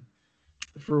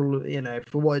 For all you know,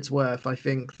 for what it's worth, I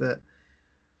think that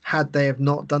had they have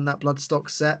not done that Bloodstock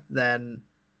set, then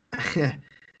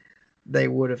they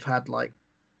would have had like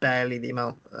barely the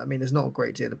amount. I mean, there's not a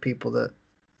great deal of people that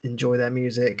enjoy their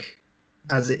music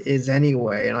as it is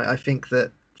anyway, and I think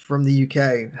that from the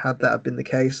UK, had that have been the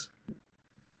case,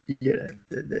 you know,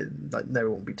 like no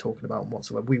one would be talking about them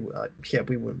whatsoever. We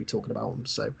wouldn't be talking about them.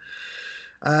 So,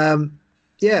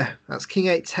 yeah, that's King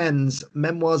 810's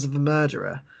Memoirs of a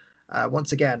Murderer.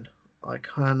 Once again, I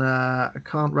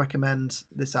can't recommend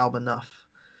this album enough.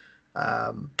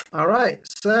 All right,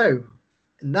 so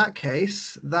in that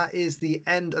case, that is the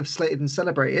end of Slated and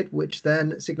Celebrated, which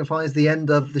then signifies the end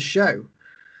of the show.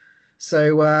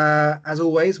 So, as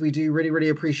always, we do really, really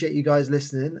appreciate you guys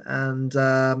listening. And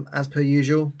as per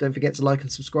usual, don't forget to like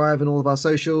and subscribe on all of our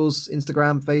socials,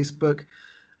 Instagram, Facebook,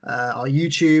 our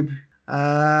YouTube.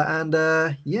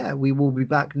 Yeah, we will be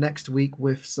back next week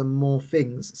with some more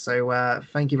things. So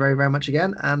thank you very, very much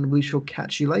again, and we shall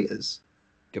catch you later.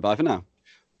 Goodbye for now.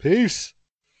 Peace.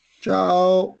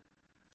 Ciao.